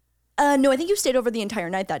 right? No, I think you stayed over the entire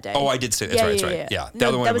night that day. Oh, I did stay. That's right. Yeah. The No,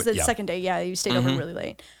 other one that was the yeah. second day. Yeah, you stayed over really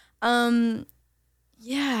late.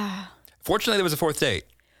 Yeah. Fortunately, there was a fourth date.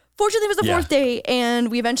 Fortunately, it was the Yeah. fourth day,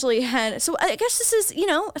 and we eventually had. So I guess this is,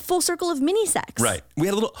 a full circle of mini sex. Right. We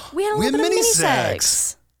had a little bit of mini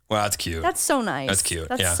sex. Wow, that's cute. That's so nice. That's cute,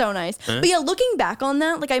 That's yeah. so nice. But yeah, looking back on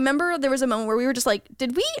that, like I remember there was a moment where we were just like,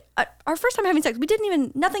 did we, our first time having sex, we didn't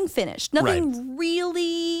even, nothing finished. Nothing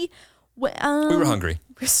really. we were hungry.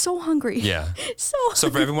 We were so hungry. Yeah. So So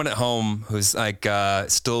for everyone at home who's like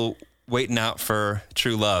still waiting out for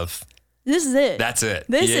true love, this is it. that's it.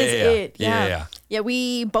 This Yeah, is yeah, it. yeah. Yeah. Yeah,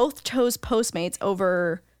 we both chose Postmates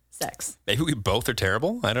over sex. Maybe we both are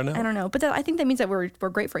terrible. I don't know. I don't know, but I think that means that we're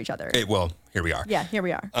great for each other. Well, here we are. Yeah, here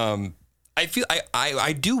we are. I feel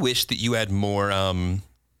I do wish that you had more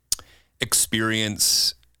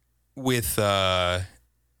experience with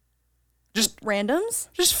Randoms?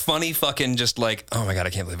 just funny fucking just like, oh my God, I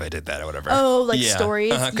can't believe I did that or whatever. Oh, like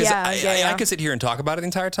stories? 'Cause Yeah, I could sit here and talk about it the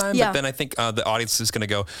entire time, Yeah. but then I think the audience is going to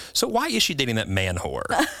go, so why is she dating that man whore?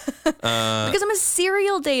 Because I'm a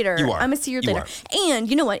serial dater. You are. I'm a serial You dater. And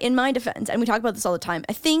you know what? In my defense, and we talk about this all the time,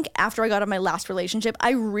 I think after I got out of my last relationship,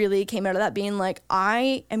 I really came out of that being like,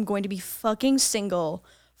 I am going to be fucking single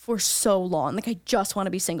for so long. Like, I just want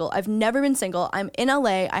to be single. I've never been single. I'm in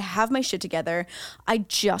LA. I have my shit together. I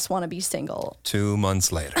just want to be single. 2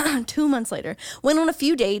 months later. 2 months later, went on a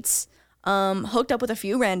few dates, hooked up with a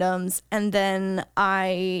few randoms, and then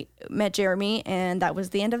I met Jeremy, and that was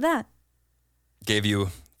the end of that. Gave you a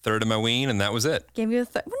third of my ween, and that was it. Gave you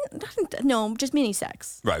no, just mini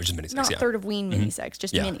sex. Right, it was just mini sex, Not yeah. third of ween mini sex,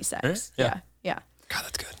 just Yeah. mini sex. Right? Yeah. Yeah. God,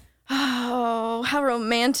 that's good. Oh, how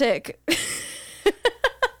romantic.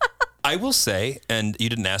 I will say, and you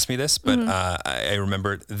didn't ask me this, but Mm-hmm. I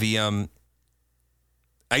remember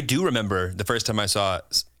I do remember the first time I saw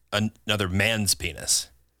another man's penis.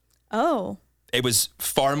 Oh, It was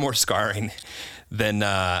far more scarring than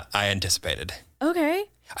I anticipated. okay.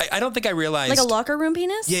 I don't think I realized. Like a locker room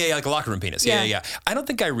penis? Yeah, like a locker room penis. Yeah. I don't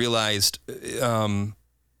think I realized.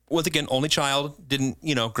 Once again, only child, didn't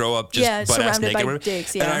grow up just butt ass surrounded naked. by or whatever.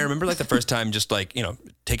 dicks, And yeah. I remember like the first time, just like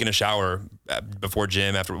taking a shower before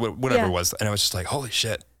gym, after whatever Yeah. it was, and I was just like, holy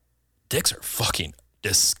shit, dicks are fucking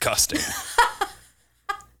disgusting.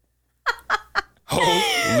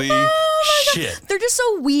 Holy shit. They're just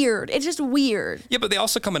so weird. It's just weird. Yeah, but they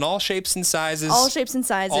also come in all shapes and sizes. All shapes and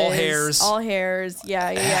sizes. All hairs. All hairs.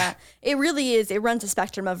 Yeah. It really is. It runs a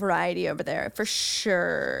spectrum of variety over there for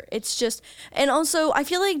sure. It's just, and also I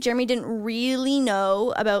feel like Jeremy didn't really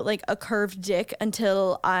know about like a curved dick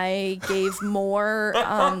until I gave more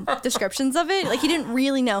descriptions of it. Like he didn't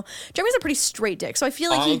really know. Jeremy's a pretty straight dick, so I feel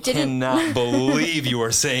like he didn't. I cannot believe you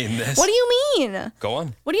are saying this. What do you mean? Go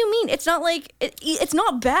on. What do you mean? It's not like it's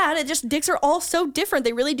not bad. It just dicks are all so different.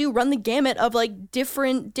 They really do run the gamut of like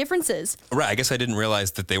different differences. Right. I guess I didn't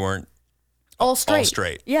realize that they weren't All straight. all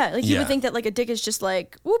straight. Yeah, like you Yeah. would think that like a dick is just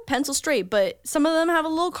like whoop, pencil straight, but some of them have a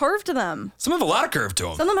little curve to them. Some have a lot of curve to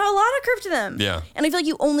them. Some of them have a lot of curve to them. Yeah. And I feel like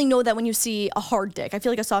you only know that when you see a hard dick. I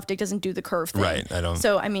feel like a soft dick doesn't do the curve thing. Right, I don't-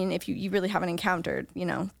 So I mean, if you really haven't encountered,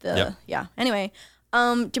 the Yep. yeah. Anyway, do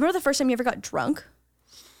you remember the first time you ever got drunk?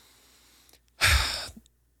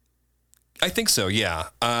 I think so, yeah.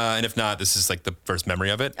 And if not, this is like the first memory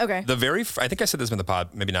of it. Okay. I think I said this in the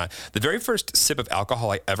pod, maybe not. The very first sip of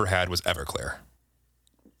alcohol I ever had was Everclear.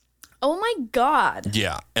 Oh my God.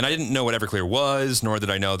 Yeah. And I didn't know what Everclear was, nor did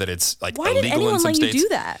I know that it's like Why illegal did anyone in some let states. you do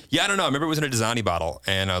that? Yeah, I don't know. I remember it was in a Dasani bottle,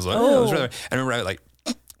 and I was like, oh, it was really, I remember I like,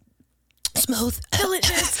 smooth.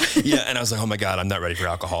 Delicious. Yeah, and I was like, oh my God, I'm not ready for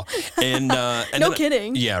alcohol. And No then-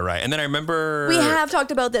 kidding. Yeah, right. And then I remember We have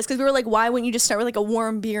talked about this because we were like, why wouldn't you just start with like a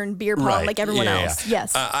warm beer and beer pong Right. like everyone Yeah, yeah, else? yeah.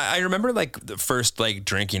 Yes. I remember like the first like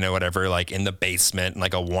drinking or whatever, like in the basement,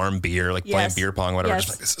 like a warm beer, like playing Yes. beer pong, whatever. Yes.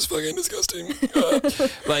 Just like, this is fucking disgusting.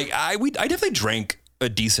 Like I definitely drank a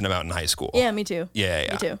decent amount in high school. yeah, me too.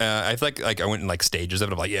 Yeah. Me too. I feel like I went in like stages of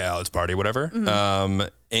it of like, yeah, let's party, whatever. Mm-hmm.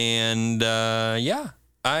 Yeah,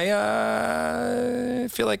 I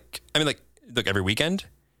feel like, I mean, like every weekend.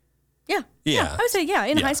 Yeah. Yeah. I would say, yeah.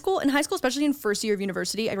 In Yeah. high school, especially in first year of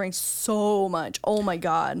university, I drank so much. Oh my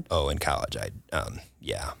God. Oh, in college,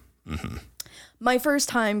 yeah. My first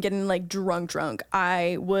time getting like drunk,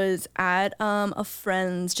 I was at a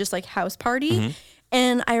friend's just like house party. Mm-hmm.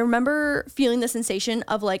 And I remember feeling the sensation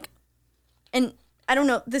of like, and I don't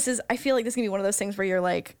know, I feel like this can be one of those things where you're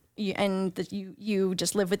like, you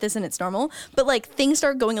just live with this and it's normal. But like things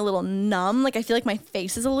start going a little numb. Like I feel like my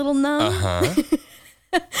face is a little numb.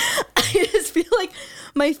 I just feel like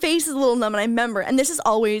my face is a little numb, and I remember, and this is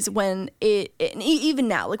always when even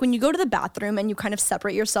now, like when you go to the bathroom and you kind of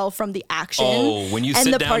separate yourself from the action. Oh, when you and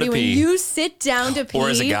sit the down party, to when pee. you sit down to pee, Or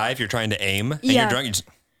as a guy, if you're trying to aim and Yeah. you're drunk, you just,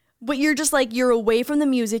 but you're just like, you're away from the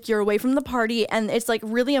music, you're away from the party, and it's like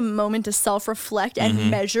really a moment to self-reflect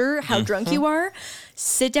and measure how drunk you are.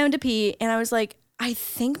 Sit down to pee, and I was like, I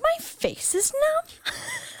think my face is numb.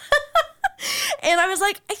 And I was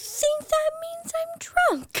like, I think that means I'm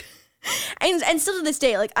drunk. And still to this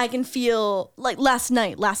day, like I can feel like last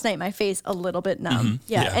night my face a little bit numb.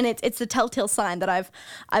 Yeah. And it's the telltale sign that I've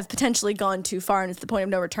potentially gone too far, and it's the point of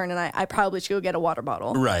no return, and I probably should go get a water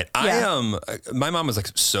bottle. right. Yeah. My mom was like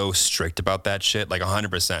so strict about that shit, like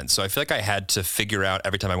 100%. So I feel like I had to figure out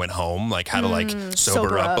every time I went home, like how to like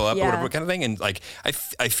sober up, or yeah. whatever kind of thing. And like, I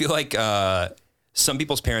feel like some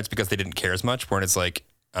people's parents, because they didn't care as much, where it's like,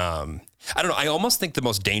 I don't know. I almost think the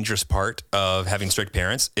most dangerous part of having strict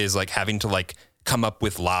parents is like having to like come up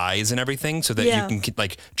with lies and everything so that Yeah. you can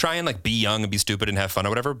like try and like be young and be stupid and have fun or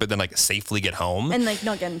whatever, but then like safely get home. And like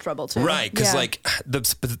not get in trouble too. Right. Cause Yeah. like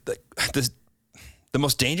the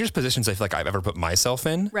most dangerous positions I feel like I've ever put myself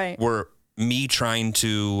in Right. were me trying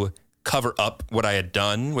to cover up what I had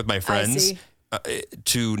done with my friends see.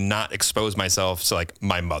 to not expose myself to like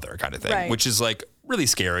my mother kind of thing, Right. which is like really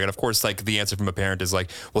scary. And of course, like the answer from a parent is like,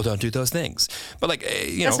 well, don't do those things. But like,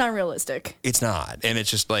 you That's know, not realistic. it's not. And it's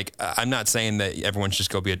just like, I'm not saying that everyone should just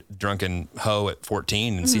go be a drunken hoe at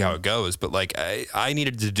 14 and see how it goes. But like, I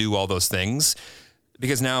needed to do all those things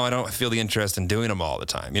because now I don't feel the interest in doing them all the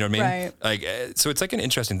time. You know what I mean? Right. Like, so it's like an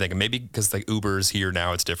interesting thing. And maybe because like Uber's here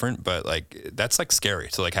now, it's different, but like, that's like scary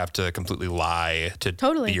to like have to completely lie to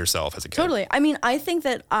Totally. be yourself as a kid. Totally. I mean, I think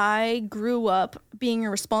that I grew up being a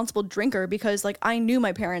responsible drinker because like I knew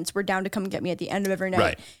my parents were down to come get me at the end of every night.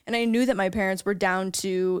 Right. And I knew that my parents were down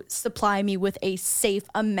to supply me with a safe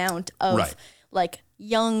amount of Right. like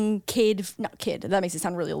not kid, that makes it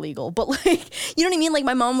sound really illegal, but like, you know what I mean? Like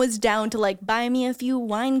my mom was down to like buy me a few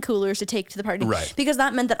wine coolers to take to the party. Right. Because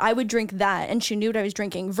that meant that I would drink that and she knew what I was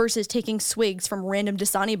drinking versus taking swigs from random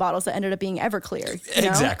Dasani bottles that ended up being Everclear. You know?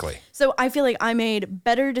 Exactly. So I feel like I made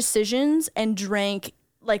better decisions and drank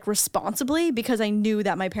like responsibly because I knew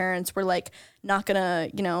that my parents were like not gonna,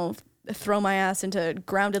 you know, throw my ass into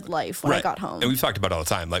grounded life when I got home. And we've talked about it all the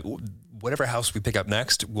time. Like whatever house we pick up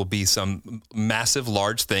next will be some massive,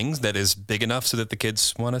 large things that is big enough so that the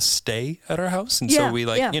kids want to stay at our house. And Yeah, so we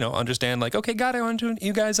like, yeah. you know, understand like, okay, got it. I want to,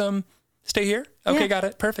 you guys, stay here. Okay, Yeah. got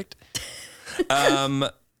it. Perfect.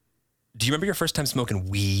 Do you remember your first time smoking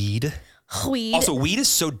weed? Weed. Also, weed is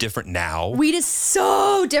so different now. Weed is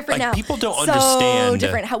so different Like, now. people don't So understand.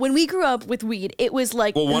 different. How when we grew up with weed, it was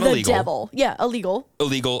like Well, one, the illegal. devil. Yeah, illegal.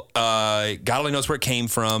 Illegal. God only knows where it came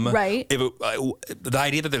from. Right. The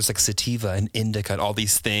idea that there's like sativa and indica and all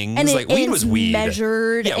these things, And like weed was weed.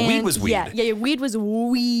 measured. Yeah, and, weed was weed. Yeah, weed was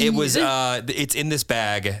weed. It was. It's in this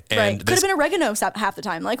bag, and right. Could this have been oregano half the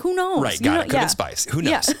time. Like who knows? right. You Got know- it. Could have been spice. Who Yeah.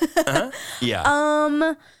 knows? Uh-huh.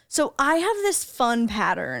 Yeah. So I have this fun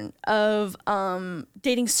pattern of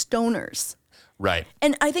dating stoners. right.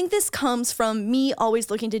 And I think this comes from me always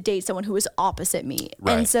looking to date someone who is opposite me.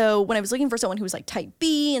 Right. And so when I was looking for someone who was like type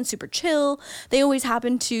B and super chill, they always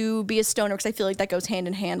happen to be a stoner because I feel like that goes hand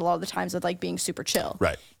in hand a lot of the times with like being super chill.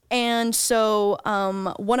 Right. And so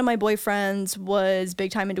one of my boyfriends was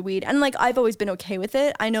big time into weed. And like I've always been okay with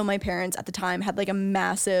it. I know my parents at the time had like a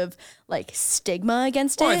massive like stigma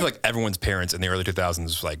against Well, it. I feel like everyone's parents in the early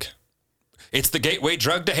 2000s, like, it's the gateway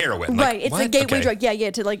drug to heroin. Like, Right, it's the what? gateway Okay. drug.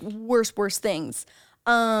 Yeah, to like worse things.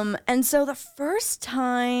 And so the first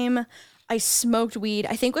time I smoked weed,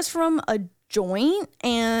 I think was from a joint,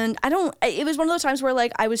 and it was one of those times where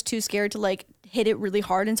like I was too scared to like hit it really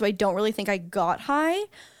hard, and so I don't really think I got high.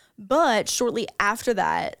 But shortly after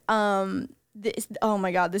that, oh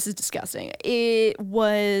my God, this is disgusting. It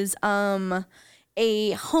was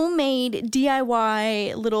a homemade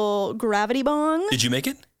DIY little gravity bong. Did you make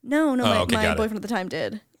it? No, okay, my got it. boyfriend at the time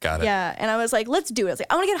did. Got it. Yeah, and I was like, let's do it. I was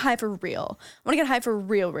like, I want to get high for real. I want to get high for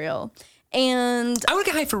real. And I want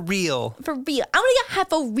to get high for real. for real. I want to get high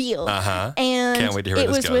for real. Uh-huh. And Can't wait to hear where it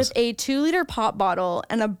this was goes. with a 2-liter pop bottle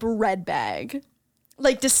and a bread bag.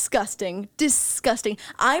 Like disgusting.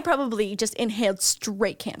 I probably just inhaled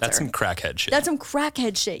straight cancer. That's some crackhead shit. That's some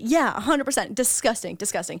crackhead shit. Yeah, 100%.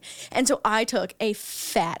 Disgusting. And so I took a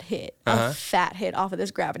fat hit off of this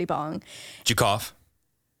gravity bong. Did you cough?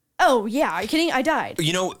 Oh, yeah. Are you kidding? I died.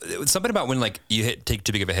 You know, something about when like you take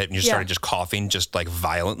too big of a hit and you started just coughing just like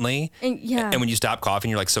violently. And, yeah. And when you stop coughing,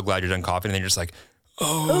 you're like so glad you're done coughing, and then you're just like,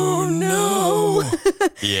 oh no.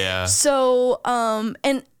 Yeah. So,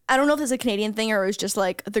 and I don't know if it's a Canadian thing or it was just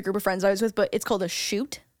like the group of friends I was with, but it's called a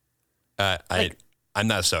shoot. I'm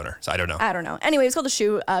not a stoner, so I don't know. I don't know. Anyway, it's called a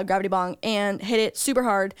shoot, gravity bong, and hit it super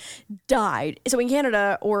hard, died. So in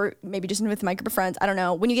Canada, or maybe just with my group of friends, I don't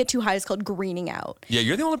know, when you get too high, it's called greening out. Yeah,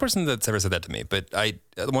 you're the only person that's ever said that to me. But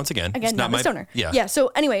once again, it's Not not a stoner. Yeah. Yeah.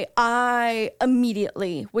 So anyway, I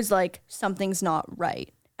immediately was like, something's not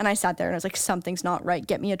right. And I sat there and I was like, something's not right.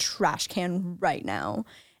 Get me a trash can right now.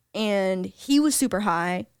 And he was super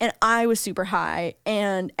high and I was super high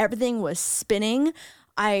and everything was spinning.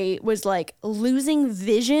 I was like losing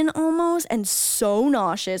vision almost and so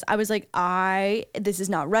nauseous. I was like, this is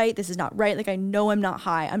not right. This is not right. Like, I know I'm not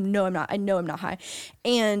high. I know I'm not high.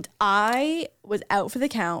 And I was out for the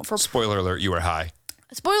count for Spoiler alert, you were high.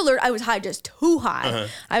 Spoiler alert, I was high, just too high.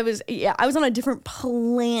 I was on a different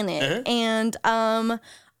planet. And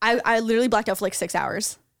I literally blacked out for like 6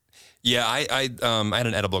 hours. Yeah, I had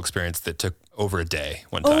an edible experience that took over a day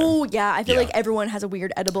one time. Oh, yeah. I feel Yeah. like everyone has a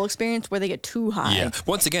weird edible experience where they get too high. Yeah.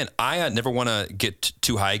 Once again, I never want to get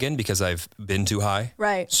too high again because I've been too high.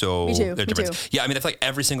 Right. So Me too. there's Me difference. too. Yeah, I mean, I feel like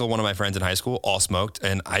every single one of my friends in high school all smoked,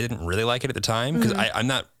 and I didn't really like it at the time because Mm-hmm. I'm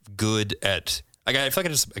not good at. Like, I feel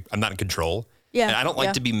like I'm not in control. Yeah, And I don't like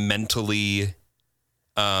yeah. to be mentally,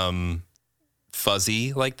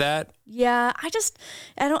 fuzzy like that. Yeah, I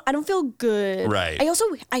don't feel good. Right.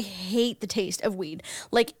 I hate the taste of weed.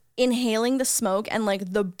 Like inhaling the smoke and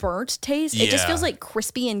like the burnt taste, it just Yeah. feels like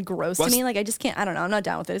crispy and gross Well, to me. Like I just can't, I don't know. I'm not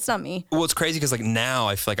down with it. It's not me. Well, it's crazy because like now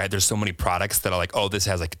I feel like there's so many products that are like, oh, this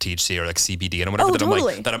has like THC or like CBD and whatever Oh, that I'm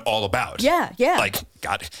totally. like that I'm all about. Yeah, yeah. Like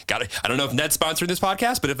got it. I don't know if Ned's sponsoring this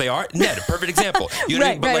podcast, but if they are, Ned, perfect example. You know what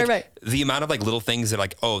I mean? But Right, like right. the amount of like little things that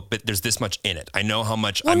like, oh, but there's this much in it. I know how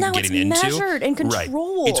much Well, I'm now getting it's into. measured and Right.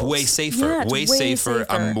 controlled. It's way safer. Yeah, it's way way safer.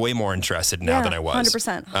 I'm safer. way more interested now than I was.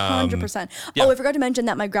 100%. 100%. yeah. Oh, I forgot to mention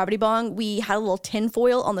that my gravity bong, we had a little tin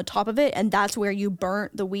foil on the top of it, and that's where you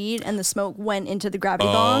burnt the weed and the smoke went into the gravity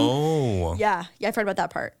bong. Oh. Yeah, I've heard about that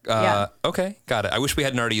part. Yeah. Okay, got it. I wish we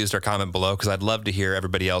hadn't already used our comment below because I'd love to hear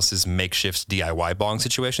everybody else's makeshift DIY bong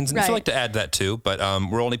situations. And I feel Right. like to add that too, but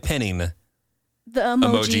we're only pinning. The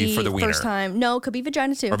emoji, for the wiener. first time. No, could be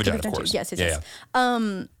vagina too. Or Could be vagina, of course. too. Yes, yes, Yeah,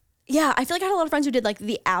 yes. Yeah, I feel like I had a lot of friends who did like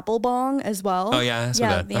the apple bong as well. Oh, yeah, I saw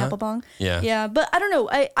that. the apple bong. Yeah. Yeah, but I don't know.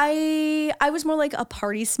 I was more like a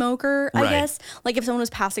party smoker, I Right. guess. Like if someone was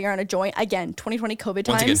passing around a joint, again, 2020 COVID times.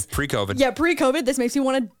 Once again, pre-COVID. Yeah, pre-COVID. This makes me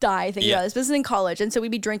want to die thinking Yeah. about this. This is in college, and so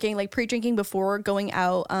we'd be drinking, like pre-drinking before going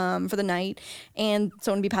out for the night, and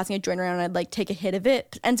someone would be passing a joint around, and I'd like take a hit of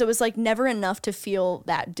it, and so it was like never enough to feel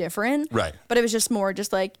that different. Right. But it was just more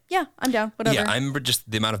just like, yeah, I'm down, whatever. Yeah, I remember just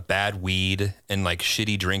the amount of bad weed and like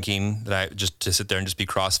shitty drinking that I just to sit there and just be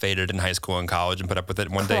crossfaded in high school and college and put up with it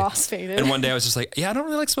one day. Crossfaded. And one day I was just like, yeah, I don't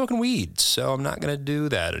really like smoking weed, so I'm not gonna do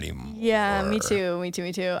that anymore. Yeah, me too. I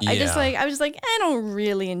Yeah. was just like, I don't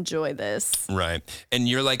really enjoy this. Right. And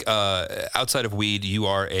you're like, outside of weed, you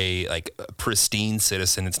are a like pristine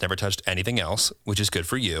citizen that's never touched anything else, which is good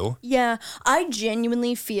for you. Yeah, I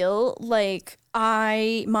genuinely feel like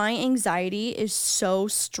my anxiety is so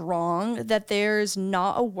strong that there's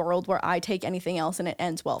not a world where I take anything else and it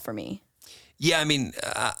ends well for me. Yeah, I mean,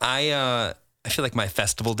 I feel like my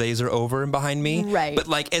festival days are over and behind me. Right. But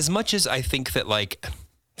like, as much as I think that like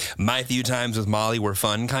my few times with Molly were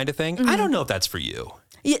fun kind of thing, Mm-hmm. I don't know if that's for you.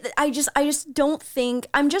 Yeah, I just don't think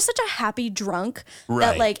I'm just such a happy drunk that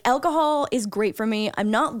Right. like alcohol is great for me.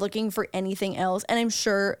 I'm not looking for anything else, and I'm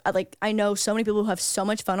sure I know so many people who have so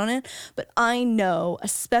much fun on it, but I know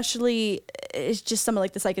especially it's just some of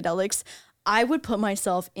like the psychedelics. I would put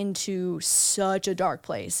myself into such a dark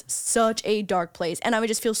place, and I would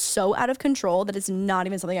just feel so out of control that it's not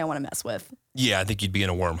even something I want to mess with. Yeah, I think you'd be in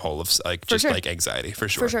a wormhole of like just sure. like anxiety for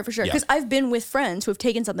sure. For sure. Yeah. Because I've been with friends who have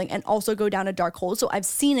taken something and also go down a dark hole. So I've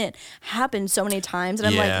seen it happen so many times. And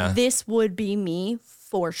I'm Yeah. like, this would be me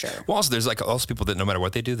for sure. Well, also there's like also people that no matter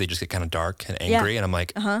what they do, they just get kind of dark and angry, and I'm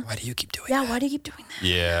like, why do you keep doing Yeah, that? why do you keep doing that?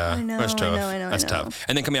 Yeah, I know, that's I tough. know. That's tough.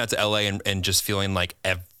 And then coming out to LA and just feeling like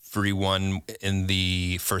everyone in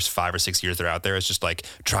the first 5 or 6 years they're out there is just like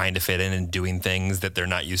trying to fit in and doing things that they're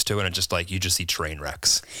not used to, and it's just like you just see train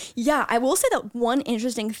wrecks. Yeah, I will say that one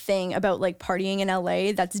interesting thing about like partying in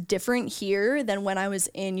LA that's different here than when I was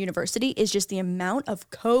in university is just the amount of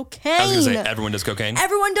cocaine. I was gonna say everyone does cocaine.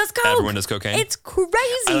 Everyone does coke. Everyone does cocaine. It's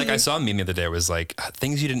crazy. I saw a meme the other day. It was like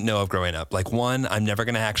things you didn't know of growing up. Like 1, I'm never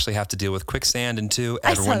gonna actually have to deal with quicksand, and 2,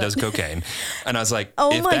 everyone that. does cocaine. And I was like,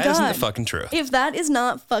 Oh if my that isn't the God. fucking truth, If that is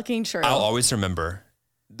not fucking true. I'll always remember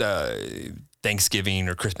Thanksgiving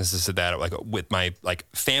or Christmas, this or that, like with my like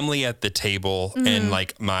family at the table and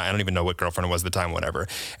like I don't even know what girlfriend it was at the time, whatever.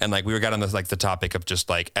 And like we got on this like the topic of just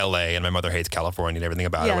like LA and my mother hates California and everything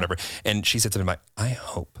about it, whatever. And she said something like, I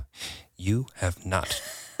hope you have not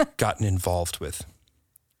gotten involved with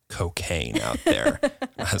cocaine out there.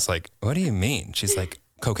 I was like, what do you mean? She's like,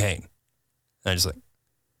 cocaine. And I just like,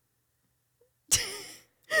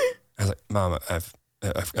 I was like, Mom, I've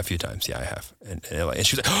a few times. Yeah, I have. And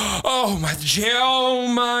she was like, oh my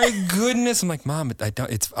goodness. I'm like, Mom, I don't,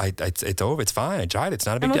 it's over. It's fine. I tried it. It's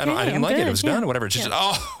not a big deal. I didn't like it. It was done. Whatever. She's just,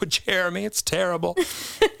 oh, Jeremy, it's terrible.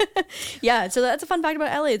 Yeah. So that's a fun fact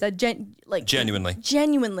about LA is that genuinely,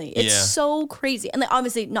 it's so crazy. And like,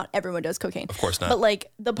 obviously not everyone does cocaine. Of course not. But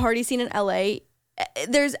like the party scene in LA,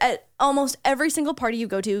 there's at almost every single party you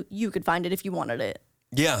go to, you could find it if you wanted it.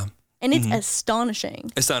 Yeah. And it's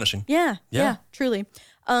astonishing. Yeah, truly.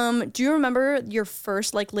 Do you remember your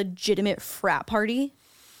first like legitimate frat party?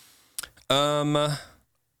 I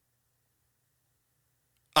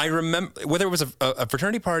remember whether it was a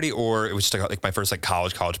fraternity party or it was just like my first like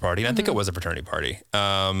college party. And I think it was a fraternity party.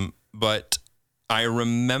 But I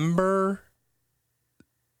remember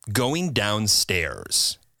going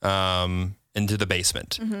downstairs, into the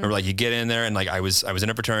basement. Remember, like you get in there and like I was in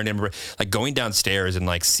a fraternity. I remember like going downstairs and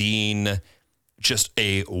like seeing just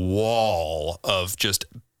a wall of just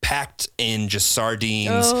packed in just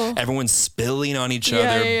sardines. Everyone spilling on each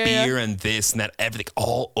other, beer and this and that, everything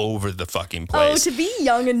all over the fucking place. To be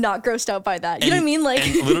young and not grossed out by that. You know what I mean? Like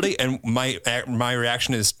and literally, and my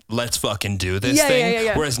reaction is let's fucking do this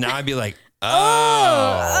thing. Whereas now I'd be like,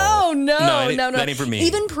 no, that ain't for me.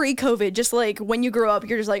 Even pre-COVID, just like when you grow up,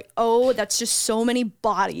 you're just like, oh, that's just so many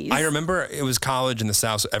bodies. I remember it was college in the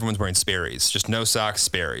South, so everyone's wearing Sperry's, just no socks,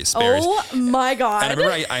 Sperry's. Oh my God. And I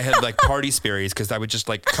remember I had like party Sperry's because I would just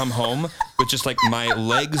like come home with just like my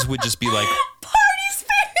legs would just be like party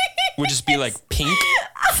Sperry's would just be like pink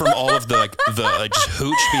from all of the just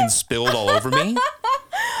hooch being spilled all over me.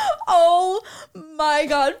 Oh my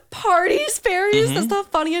God, party Sperry's. That's the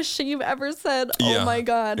funniest shit you've ever said. Yeah. Oh my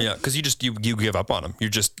God. Yeah, because you give up on them.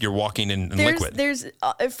 You're walking in liquid.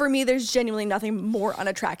 For me, there's genuinely nothing more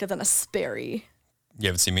unattractive than a Sperry. You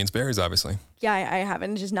haven't seen me in Sperry's, obviously. Yeah, I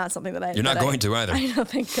haven't. It's just not something that You're not going to either. I know,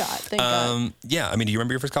 thank God. Thank God. Yeah, I mean, do you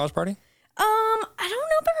remember your first college party? I don't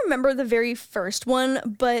know if I remember the very first one,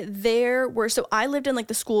 but so I lived in like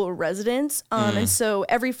the school residence, and so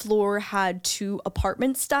every floor had 2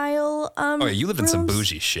 apartment style. You lived in some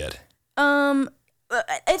bougie shit.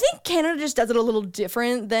 I think Canada just does it a little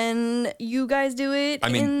different than you guys do it. I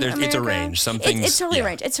mean, it's arranged. Some things. It's totally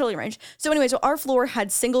arranged. It's totally arranged. So anyway, so our floor had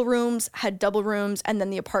single rooms, had double rooms, and then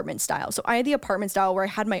the apartment style. So I had the apartment style where I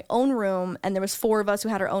had my own room, and there was 4 of us who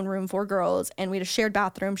had our own room, 4 girls, and we had a shared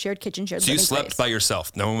bathroom, shared kitchen, shared living space. So you slept by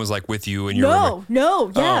yourself? No one was like with you in your room? No,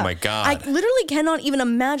 yeah. Oh my God. I literally cannot even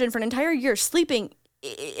imagine for an entire year sleeping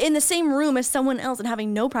in the same room as someone else and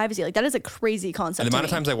having no privacy. Like that is a crazy concept. And the amount of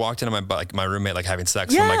times I walked into my roommate like having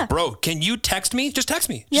sex, and I'm like, bro, can you text me? Just text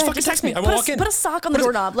me. Just fucking text me. I won't walk in. Put a sock on the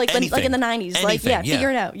doorknob, like in the 90s. Figure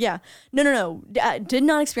it out. Yeah. No. Did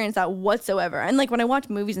not experience that whatsoever. And like when I watch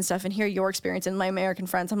movies and stuff and hear your experience and my American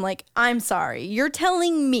friends, I'm like, I'm sorry, you're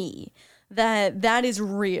telling me that is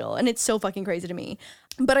real, and it's so fucking crazy to me.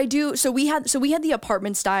 But I do. So we had the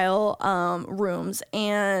apartment style rooms,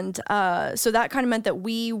 and so that kind of meant that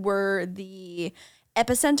we were the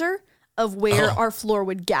epicenter of where our floor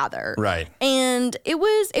would gather. Right. And it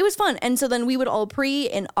was fun. And so then we would all pre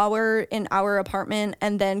in our apartment,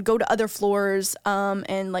 and then go to other floors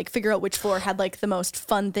and like figure out which floor had like the most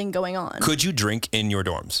fun thing going on. Could you drink in your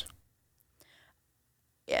dorms?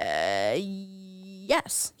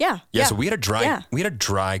 Yes. Yeah. Yeah. So we had a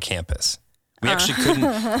dry campus. We actually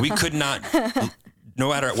couldn't. We could not.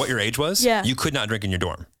 No matter what your age was, you could not drink in your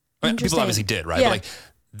dorm. I mean, people obviously did, right? Yeah. But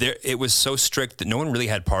like, it was so strict that no one really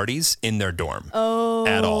had parties in their dorm. Oh,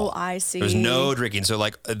 at all. I see. There was no drinking. So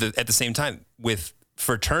like at the same time with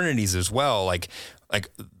fraternities as well, like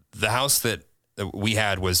the house that we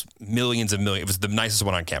had was millions. It was the nicest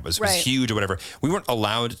one on campus. It was huge or whatever. We weren't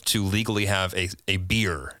allowed to legally have a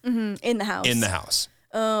beer in the house.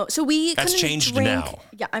 So that's changed now.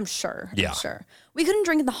 Yeah, I'm sure. Yeah. I'm sure. We couldn't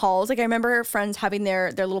drink in the halls. Like I remember friends having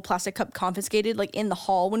their little plastic cup confiscated like in the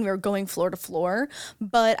hall when we were going floor to floor.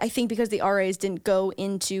 But I think because the RAs didn't go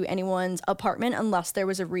into anyone's apartment unless there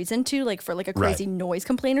was a reason to, like for like a crazy noise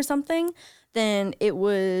complaint or something, then it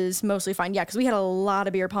was mostly fine. Yeah, because we had a lot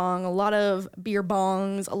of beer pong, a lot of beer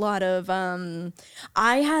bongs, a lot of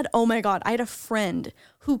I had a friend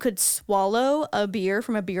who could swallow a beer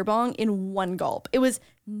from a beer bong in one gulp. It was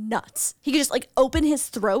nuts. He could just like open his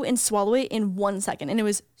throat and swallow it in 1 second. And it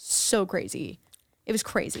was so crazy. It was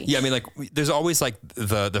crazy. Yeah, I mean, like, there's always like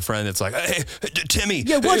the friend that's like, hey, Timmy,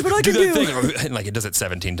 Yeah, watch what I can do. Thing. And like it does it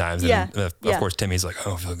 17 times. Yeah, And of course, Timmy's like,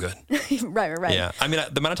 oh, I feel good. right. Yeah, I mean,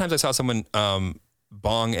 the amount of times I saw someone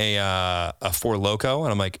bong a Four Loko,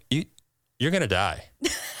 and I'm like, you're gonna die.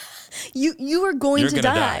 You are going to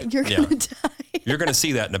die. You're Yeah. going to die. You're gonna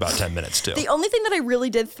see that in about 10 minutes too. The only thing that I really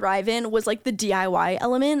did thrive in was like the DIY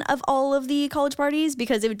element of all of the college parties,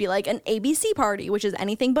 because it would be like an ABC party, which is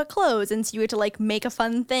anything but clothes, and so you had to like make a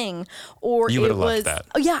fun thing. Or You it would've loved was that.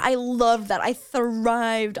 Oh yeah, I loved that. I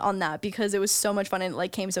thrived on that because it was so much fun and it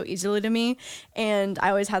like came so easily to me. And I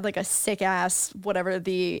always had like a sick ass whatever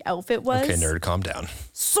the outfit was. Okay, nerd, calm down.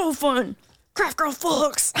 So fun. Craft girl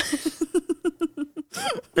fucks.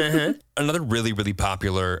 Another really, really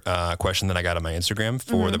popular question that I got on my Instagram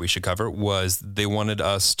that we should cover was they wanted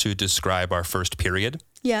us to describe our first period.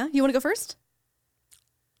 Yeah, you want to go first?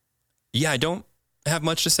 Yeah, I don't have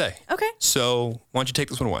much to say. Okay. So why don't you take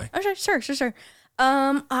this one away? Okay, sure.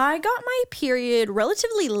 I got my period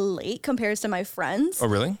relatively late compared to my friends. Oh,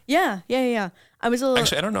 really? Yeah. I was a little.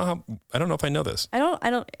 Actually, I don't know if I know this. I don't.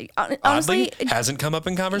 Honestly, Oddly, hasn't come up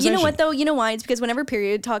in conversation. you know what though? You know why? It's because whenever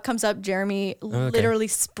period talk comes up, Jeremy literally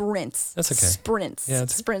sprints. That's okay. Sprints. Yeah,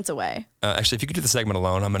 it's- sprints away. Actually, if you could do the segment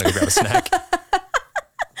alone, I'm going to go grab a snack.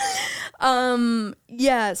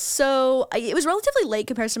 Yeah. So it was relatively late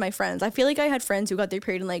compared to my friends. I feel like I had friends who got their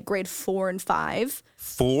period in like grade 4 and 5.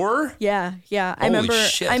 4? Yeah. I Holy remember.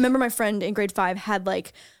 shit. I remember my friend in grade 5 had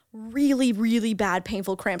like really, really bad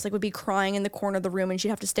painful cramps. Like would be crying in the corner of the room, and she'd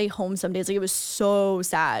have to stay home some days. Like it was so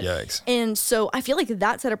sad. Yikes. And so I feel like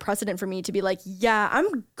that set a precedent for me to be like, yeah,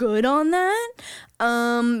 I'm good on that.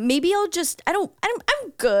 Maybe I'll just I'm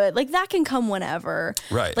good. Like that can come whenever.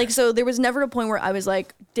 Right. Like so there was never a point where I was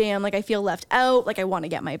like, damn, like I feel left out, like I want to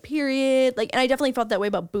get my period. Like, and I definitely felt that way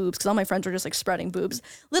about boobs because all my friends were just like spreading boobs.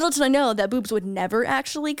 Little did I know that boobs would never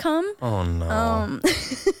actually come. Oh, no.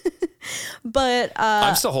 But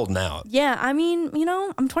I'm still holding out. yeah, I mean, you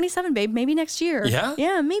know, I'm 27, babe. Maybe next year. Yeah?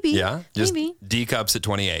 Yeah, maybe. Yeah? Just maybe. D cups at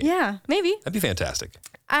 28. Yeah, maybe. That'd be fantastic.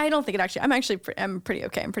 I don't think it actually. I'm pretty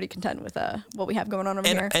okay. I'm pretty content with what we have going on over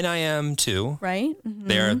here. And I am too. Right?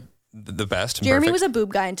 They're the best. And Jeremy perfect. was a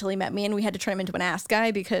boob guy until he met me, and we had to turn him into an ass guy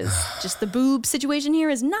because just the boob situation here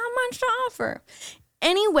is not much to offer.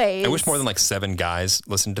 Anyways. I wish more than like 7 guys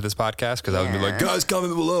listened to this podcast because I would be like, guys,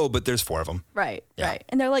 comment below, but there's 4 of them. Right. Yeah. Right.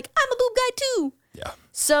 And they're like, I'm a boob guy too. Yeah.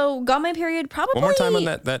 So got my period probably. One more time on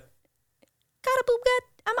that. Got a boob guy.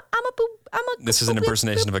 I'm a boob. This is an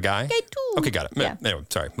impersonation of a guy? Guy too. Okay, got it. Yeah. Anyway,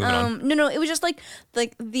 sorry, moving on. No, it was just like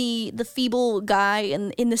the feeble guy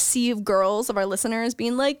in the sea of girls of our listeners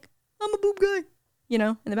being like, I'm a boob guy, you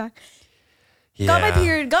know, in the back. Yeah.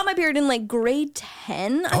 Got my period in like grade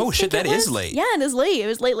 10. Oh, shit, that is late. Yeah, it is late. It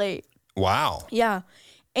was late. Wow. Yeah.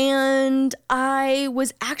 And I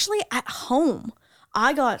was actually at home.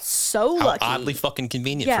 I got so How lucky. oddly fucking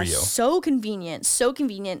convenient Yeah, for you. so convenient.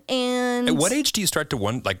 And At what age do you start to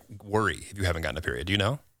worry if you haven't gotten a period? Do you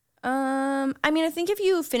know? I mean, I think if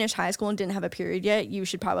you finish high school and didn't have a period yet, you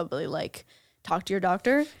should probably like talk to your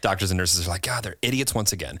doctor. Doctors and nurses are like, God, they're idiots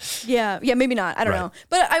once again. Yeah, maybe not. I don't Right. know.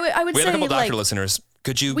 But I would We say have a couple doctor like listeners.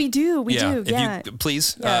 Could you? we do. If Yeah. you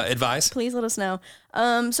please Yeah. advise. Please let us know.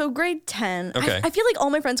 So grade 10. Okay. I feel like all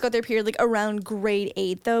my friends got their period like around grade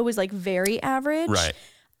 8 though, was like very average. Right.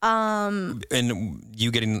 And you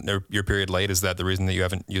getting your period late, is that the reason that you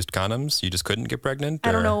haven't used condoms? You just couldn't get pregnant?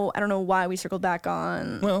 I don't or- know. I don't know why we circled back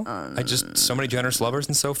on. Well, I just so many generous lovers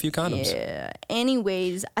and so few condoms. Yeah.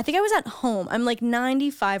 Anyways, I think I was at home. I'm like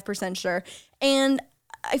 95% sure. And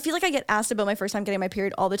I feel like I get asked about my first time getting my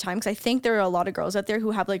period all the time because I think there are a lot of girls out there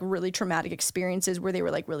who have like really traumatic experiences where they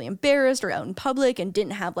were like really embarrassed or out in public and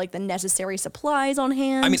didn't have like the necessary supplies on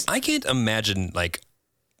hand. I mean, I can't imagine like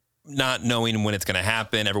not knowing when it's going to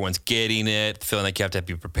happen. Everyone's getting it, feeling like you have to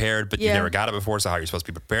be prepared, but you Yeah. never got it before. So how are you supposed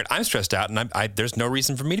to be prepared? I'm stressed out, and there's no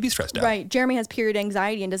reason for me to be stressed out. right. Jeremy has period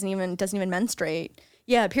anxiety and doesn't even menstruate.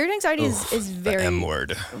 Yeah, period anxiety is very The M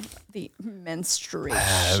word. the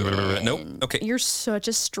menstruation. Nope. Okay. You're such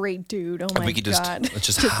a straight dude. Oh my We could god. let's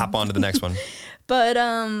just hop on to the next one. But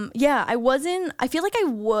yeah, I feel like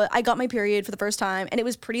I got my period for the first time and it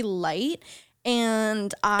was pretty light.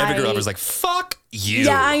 And Every girl ever was like, fuck you.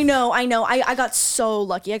 yeah, I know. I got so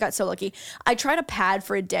lucky. I tried a pad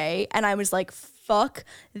for a day and I was like, fuck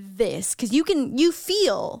this. Cause you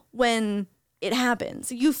feel when it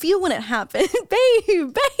happens. You feel when it happens.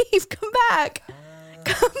 Babe, come back.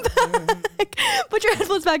 Come back. Put your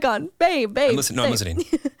headphones back on. Babe. I'm listening.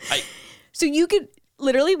 So you could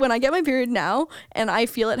literally, when I get my period now and I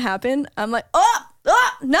feel it happen, I'm like,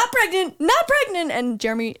 not pregnant, and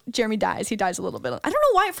Jeremy dies. He dies a little bit. I don't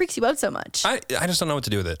know why it freaks you out so much. I just don't know what to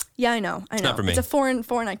do with it. Yeah, I know. It's not for me. It's a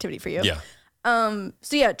foreign activity for you. Yeah.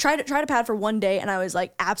 So yeah, tried a pad for one day, and I was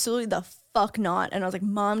like, absolutely the fuck not. And I was like,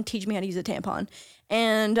 Mom, teach me how to use a tampon.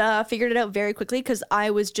 And figured it out very quickly because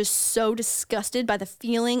I was just so disgusted by the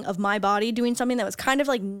feeling of my body doing something that was kind of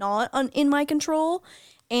like not in my control.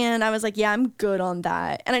 And I was like, yeah, I'm good on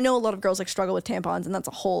that. And I know a lot of girls like struggle with tampons, and that's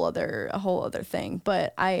a whole other thing.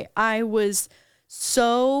 But I was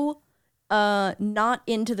so not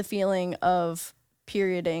into the feeling of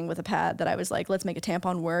perioding with a pad that I was like, let's make a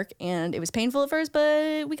tampon work. And it was painful at first,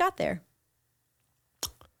 but we got there.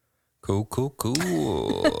 Cool.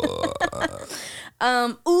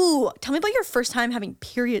 Ooh, tell me about your first time having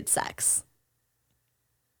period sex.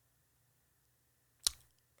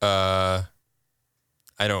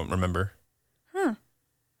 I don't remember. Huh.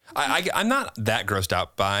 I'm not that grossed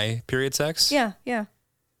out by period sex. Yeah.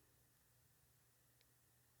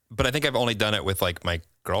 But I think I've only done it with like my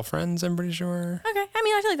girlfriends, I'm pretty sure. Okay. I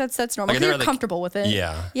mean, I feel like that's normal. Like, You're like, comfortable with it.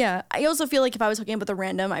 Yeah. Yeah. I also feel like if I was hooking up with a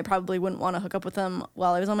random, I probably wouldn't want to hook up with them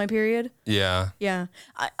while I was on my period. Yeah. Yeah.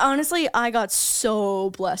 Honestly, I got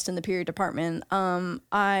so blessed in the period department.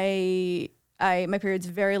 My period's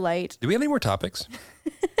very light. Do we have any more topics?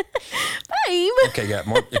 Babe. Okay, yeah,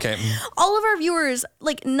 more. Okay. All of our viewers,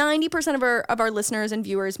 like 90% of our listeners and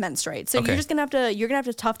viewers menstruate. So Okay. you're gonna have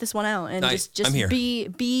to tough this one out and just I'm here.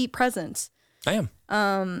 be present. I am.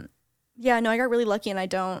 Yeah, no, I got really lucky, and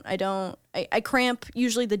I cramp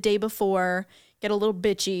usually the day before, get a little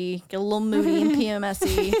bitchy, get a little moody and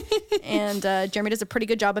PMSy, and Jeremy does a pretty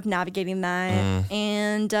good job of navigating that.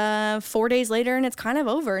 And 4 days later, and it's kind of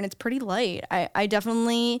over, and it's pretty light. I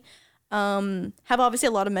definitely have obviously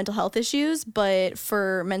a lot of mental health issues, but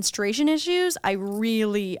for menstruation issues, I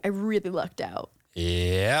really lucked out.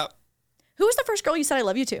 Yeah. Who was the first girl you said I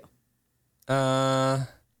love you to?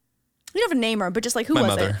 You don't have to name her, but just like who My was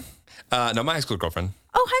mother. it? No, my high school girlfriend.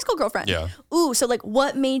 Oh, high school girlfriend. Yeah. Ooh, so like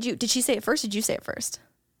what made you, did she say it first? Did you say it first?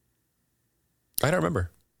 I don't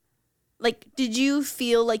remember. Like, did you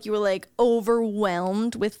feel like you were like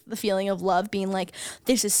overwhelmed with the feeling of love, being like,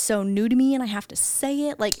 this is so new to me and I have to say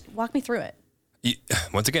it? Like, walk me through it.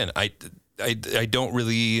 Once again, I don't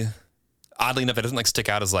really, oddly enough, it doesn't like stick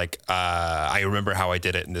out as like, I remember how I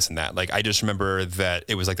did it and this and that. Like, I just remember that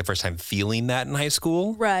it was like the first time feeling that in high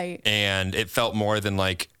school. Right. And it felt more than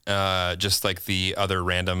like, just like the other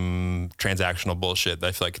random transactional bullshit that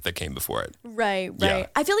I feel like that came before it. Right. Yeah.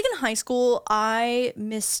 I feel like in high school, I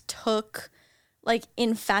mistook like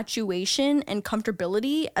infatuation and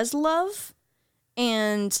comfortability as love.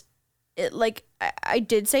 And it like, I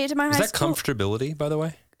did say it to my Is high that school. comfortability, by the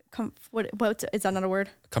way? What is that not a word?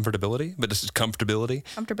 Comfortability? But this is comfortability?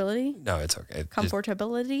 Comfortability? No, it's okay.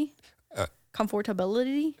 Comfortability?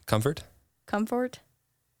 Comfortability? Comfort?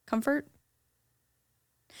 Comfort?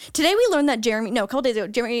 Today we learned that a couple days ago,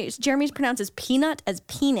 Jeremy's pronounces peanut as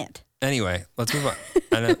peanut. Anyway, let's move on.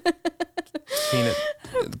 Peanut.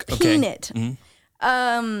 Okay. Peanut. Mhm.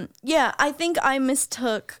 Yeah, I think I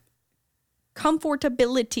mistook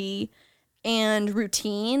comfortability and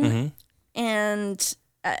routine and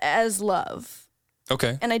as love.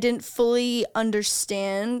 Okay. And I didn't fully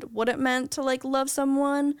understand what it meant to like love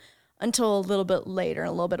someone until a little bit later, a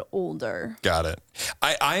little bit older. Got it.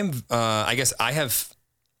 I guess I have,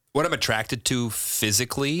 what I'm attracted to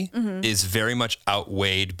physically is very much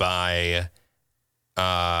outweighed by,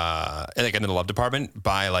 like in the love department,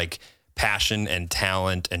 by like passion and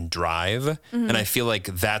talent and drive. And I feel like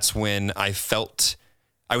that's when I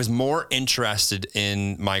was more interested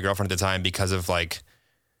in my girlfriend at the time because of like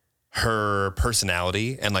her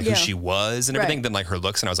personality and like who she was and everything than like her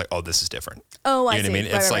looks. And I was like, oh, this is different. Oh, I You know see. what I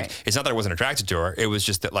mean? Right, It's right, like, it's not that I wasn't attracted to her. It was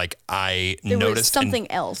just that like I There was noticed something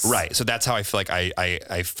else. Right. So that's how I feel like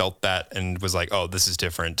I felt that and was like, oh, this is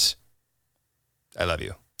different. I love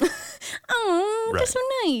you. Oh, that's so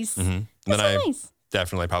nice. And That's then so I nice.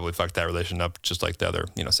 definitely probably fucked that relation up just like the other,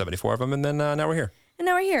 74 of them. And then now we're here. And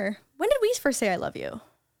now we're here. When did we first say I love you?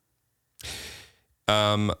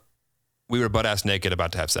 We were butt ass naked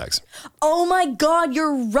about to have sex. Oh my God,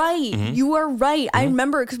 you're right. You are right. I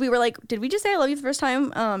remember because we were like, did we just say I love you the first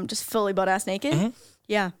time? Just fully butt ass naked?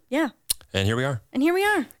 Yeah. And here we are. And here we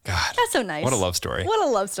are. God. That's so nice. What a love story. What a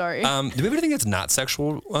love story. Do we have anything that's not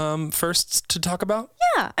sexual first to talk about?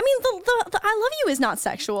 Yeah. I mean, the I love you is not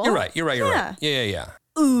sexual. You're right. Yeah. Yeah.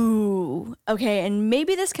 Ooh. Okay. And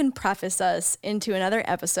maybe this can preface us into another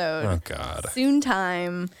episode. Oh, God. Soon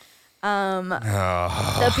time.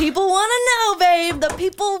 The people want to know, babe. The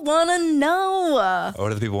people want to know. What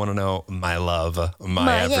do the people want to know? My love,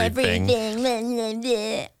 my everything.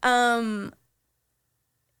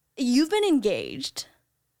 you've been engaged,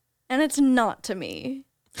 and it's not to me.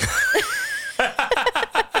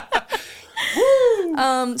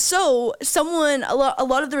 So a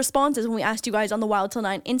lot of the responses when we asked you guys on the Wild Till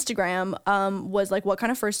 9 Instagram was like, what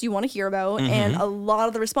kind of first do you want to hear about? And a lot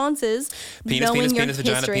of the responses, Penis, knowing penis, your penis,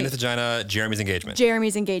 vagina, history, penis, vagina, Jeremy's engagement.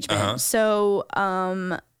 Jeremy's engagement. So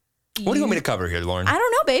What do you want me to cover here, Lauren? I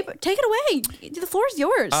don't know, babe. Take it away. The floor is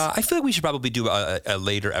yours. I feel like we should probably do a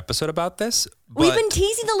later episode about this. We've but- been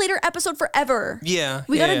teasing the later episode forever. Yeah,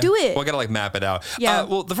 We gotta do it. Well, I gotta like map it out. Yeah.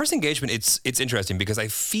 Well, the first engagement, it's interesting because I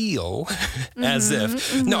feel as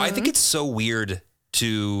if no, I think it's so weird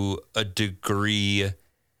to a degree.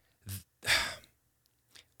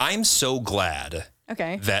 I'm so glad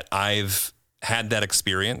Okay. that I've had that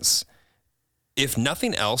experience. If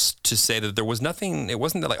nothing else, to say that there was nothing, it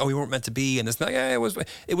wasn't that like, oh, we weren't meant to be, and it's not. Yeah, it was right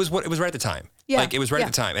at the time. Yeah, Like it was right yeah.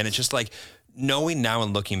 at the time, and it's just like knowing now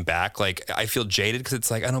and looking back, like I feel jaded because it's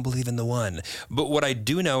like I don't believe in the one. But what I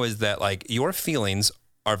do know is that like your feelings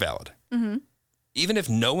are valid, even if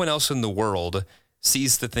no one else in the world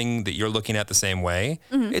sees the thing that you're looking at the same way,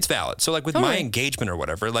 it's valid. So like with my engagement or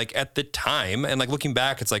whatever, like at the time and like looking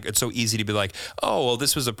back, it's like, it's so easy to be like, oh, well,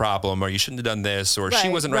 this was a problem, or you shouldn't have done this, or she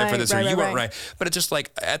Right, wasn't right for right, this, right, or you right, weren't right. right. But it's just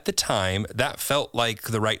like at the time that felt like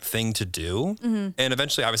the right thing to do. And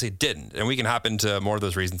eventually obviously it didn't. And we can hop into more of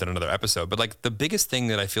those reasons in another episode. But like the biggest thing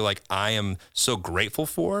that I feel like I am so grateful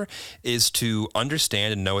for is to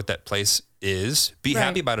understand and know what that place is, be Right.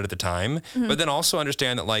 happy about it at the time, but then also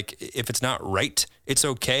understand that like if it's not right, it's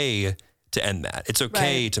okay to end that. It's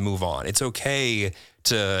okay Right. to move on. It's okay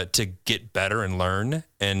to get better and learn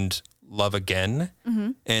and love again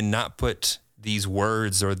and not put these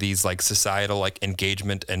words or these like societal like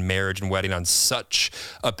engagement and marriage and wedding on such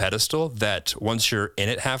a pedestal that once you're in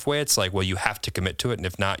it halfway, it's like, well, you have to commit to it. And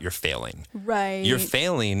if not, you're failing. Right. You're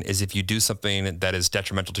failing is if you do something that is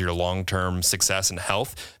detrimental to your long-term success and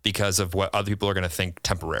health because of what other people are going to think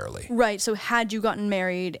temporarily. Right. So had you gotten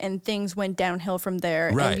married and things went downhill from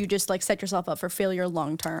there, Right. and you just like set yourself up for failure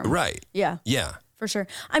long term. Right. Yeah. Yeah. For sure.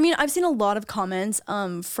 I mean, I've seen a lot of comments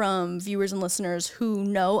from viewers and listeners who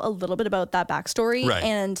know a little bit about that backstory Right.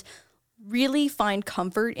 and really find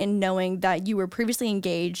comfort in knowing that you were previously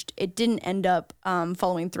engaged, it didn't end up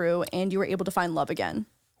following through, and you were able to find love again.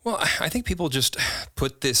 Well, I think people just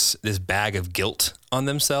put this bag of guilt on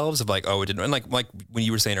themselves of like, oh, it didn't. And like when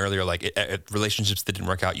you were saying earlier, like relationships that didn't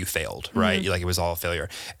work out, you failed, right? Like it was all a failure.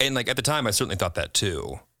 And like at the time, I certainly thought that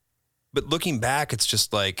too. But looking back, it's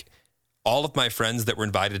just like all of my friends that were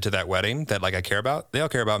invited to that wedding that like I care about, they all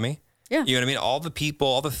care about me. Yeah. You know what I mean? All the people,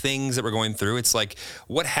 all the things that we're going through. It's like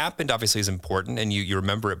what happened obviously is important and you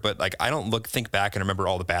remember it, but like I don't think back and remember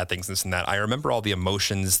all the bad things, this and that. I remember all the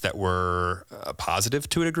emotions that were positive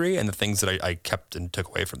to a degree and the things that I kept and took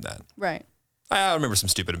away from that. Right. I remember some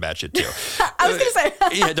stupid and bad shit too. I was going to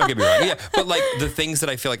say. Yeah, don't get me wrong. Yeah, but like the things that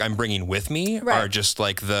I feel like I'm bringing with me Right. are just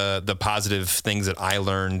like the positive things that I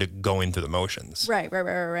learned going through the motions. Right.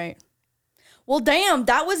 Well, damn,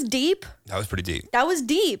 that was deep. That was pretty deep. That was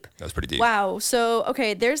deep. That was pretty deep. Wow. So,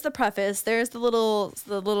 okay, there's the preface. There's the little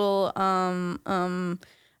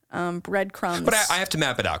breadcrumbs. But I have to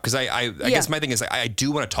map it out because I guess my thing is I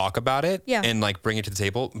do want to talk about it Yeah. and like bring it to the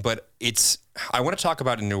table, but I want to talk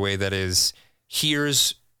about it in a way that is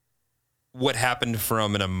here's what happened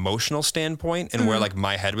from an emotional standpoint and where like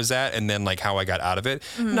my head was at and then like how I got out of it.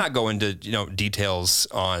 Not go into, details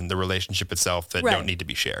on the relationship itself that Right. don't need to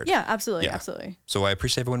be shared. Yeah, absolutely. Yeah. Absolutely. So I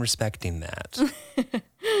appreciate everyone respecting that.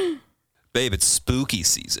 Babe, it's spooky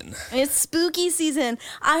season. It's spooky season.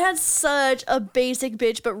 I had such a basic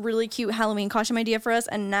bitch but really cute Halloween costume idea for us,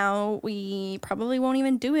 and now we probably won't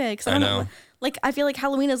even do it because I don't know. Like, I feel like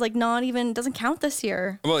Halloween is like doesn't count this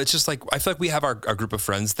year. Well, it's just like I feel like we have our group of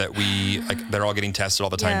friends that we like. They're all getting tested all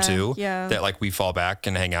the time Yeah, too. yeah. That like we fall back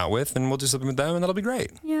and hang out with, and we'll do something with them, and that'll be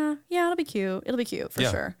great. Yeah, it'll be cute. It'll be cute for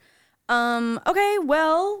Yeah. sure. Okay,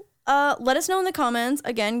 well, let us know in the comments.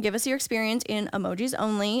 Again, give us your experience in emojis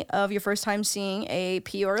only of your first time seeing a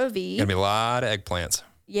P or a V. Gonna be a lot of eggplants.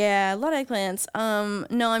 Yeah, a lot of eggplants.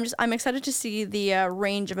 No, I'm excited to see the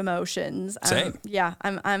range of emotions. Same. Yeah,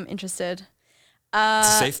 I'm interested. It's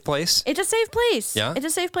a safe place. It's a safe place. Yeah? It's a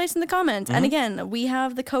safe place in the comments. And again, we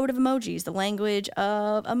have the code of emojis, the language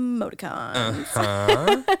of emoticons.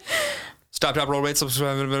 Stop, drop, roll, rate,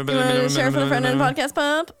 subscribe. You want to share it for a friend and podcast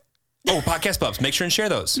pump? Oh, podcast pups. Make sure and share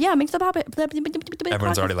those. Yeah, make the pop it.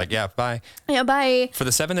 Everyone's already like, yeah, bye. Yeah, bye. For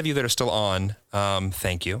the 7 of you that are still on,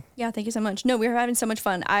 thank you. Yeah, thank you so mumuch. No, we're having so much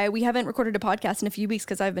fun. We haven't recorded a podcast in a few weeks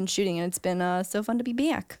because I've been shooting, and it's been so fun to be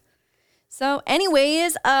back. So,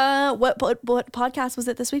 anyways, what podcast was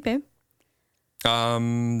it this week, babe?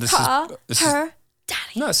 This is Daddy.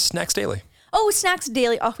 No, Snacks Daily. Oh, Snacks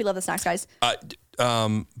Daily. Oh, we love the snacks, guys. By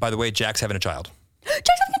the way, Jack's having a child. Jack's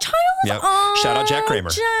having a child? Yep. Oh, Shout out Jack Kramer.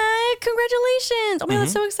 Jack, congratulations. Oh my God,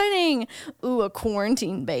 that's so exciting. Ooh, a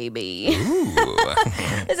quarantine baby. Ooh.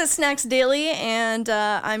 This is Snacks Daily, and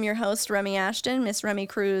I'm your host, Remy Ashton, Miss Remy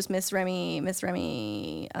Cruz, Miss Remy,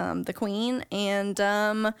 the Queen, and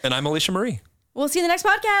And I'm Alicia Marie. we'll see you in the next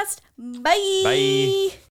podcast. Bye. Bye.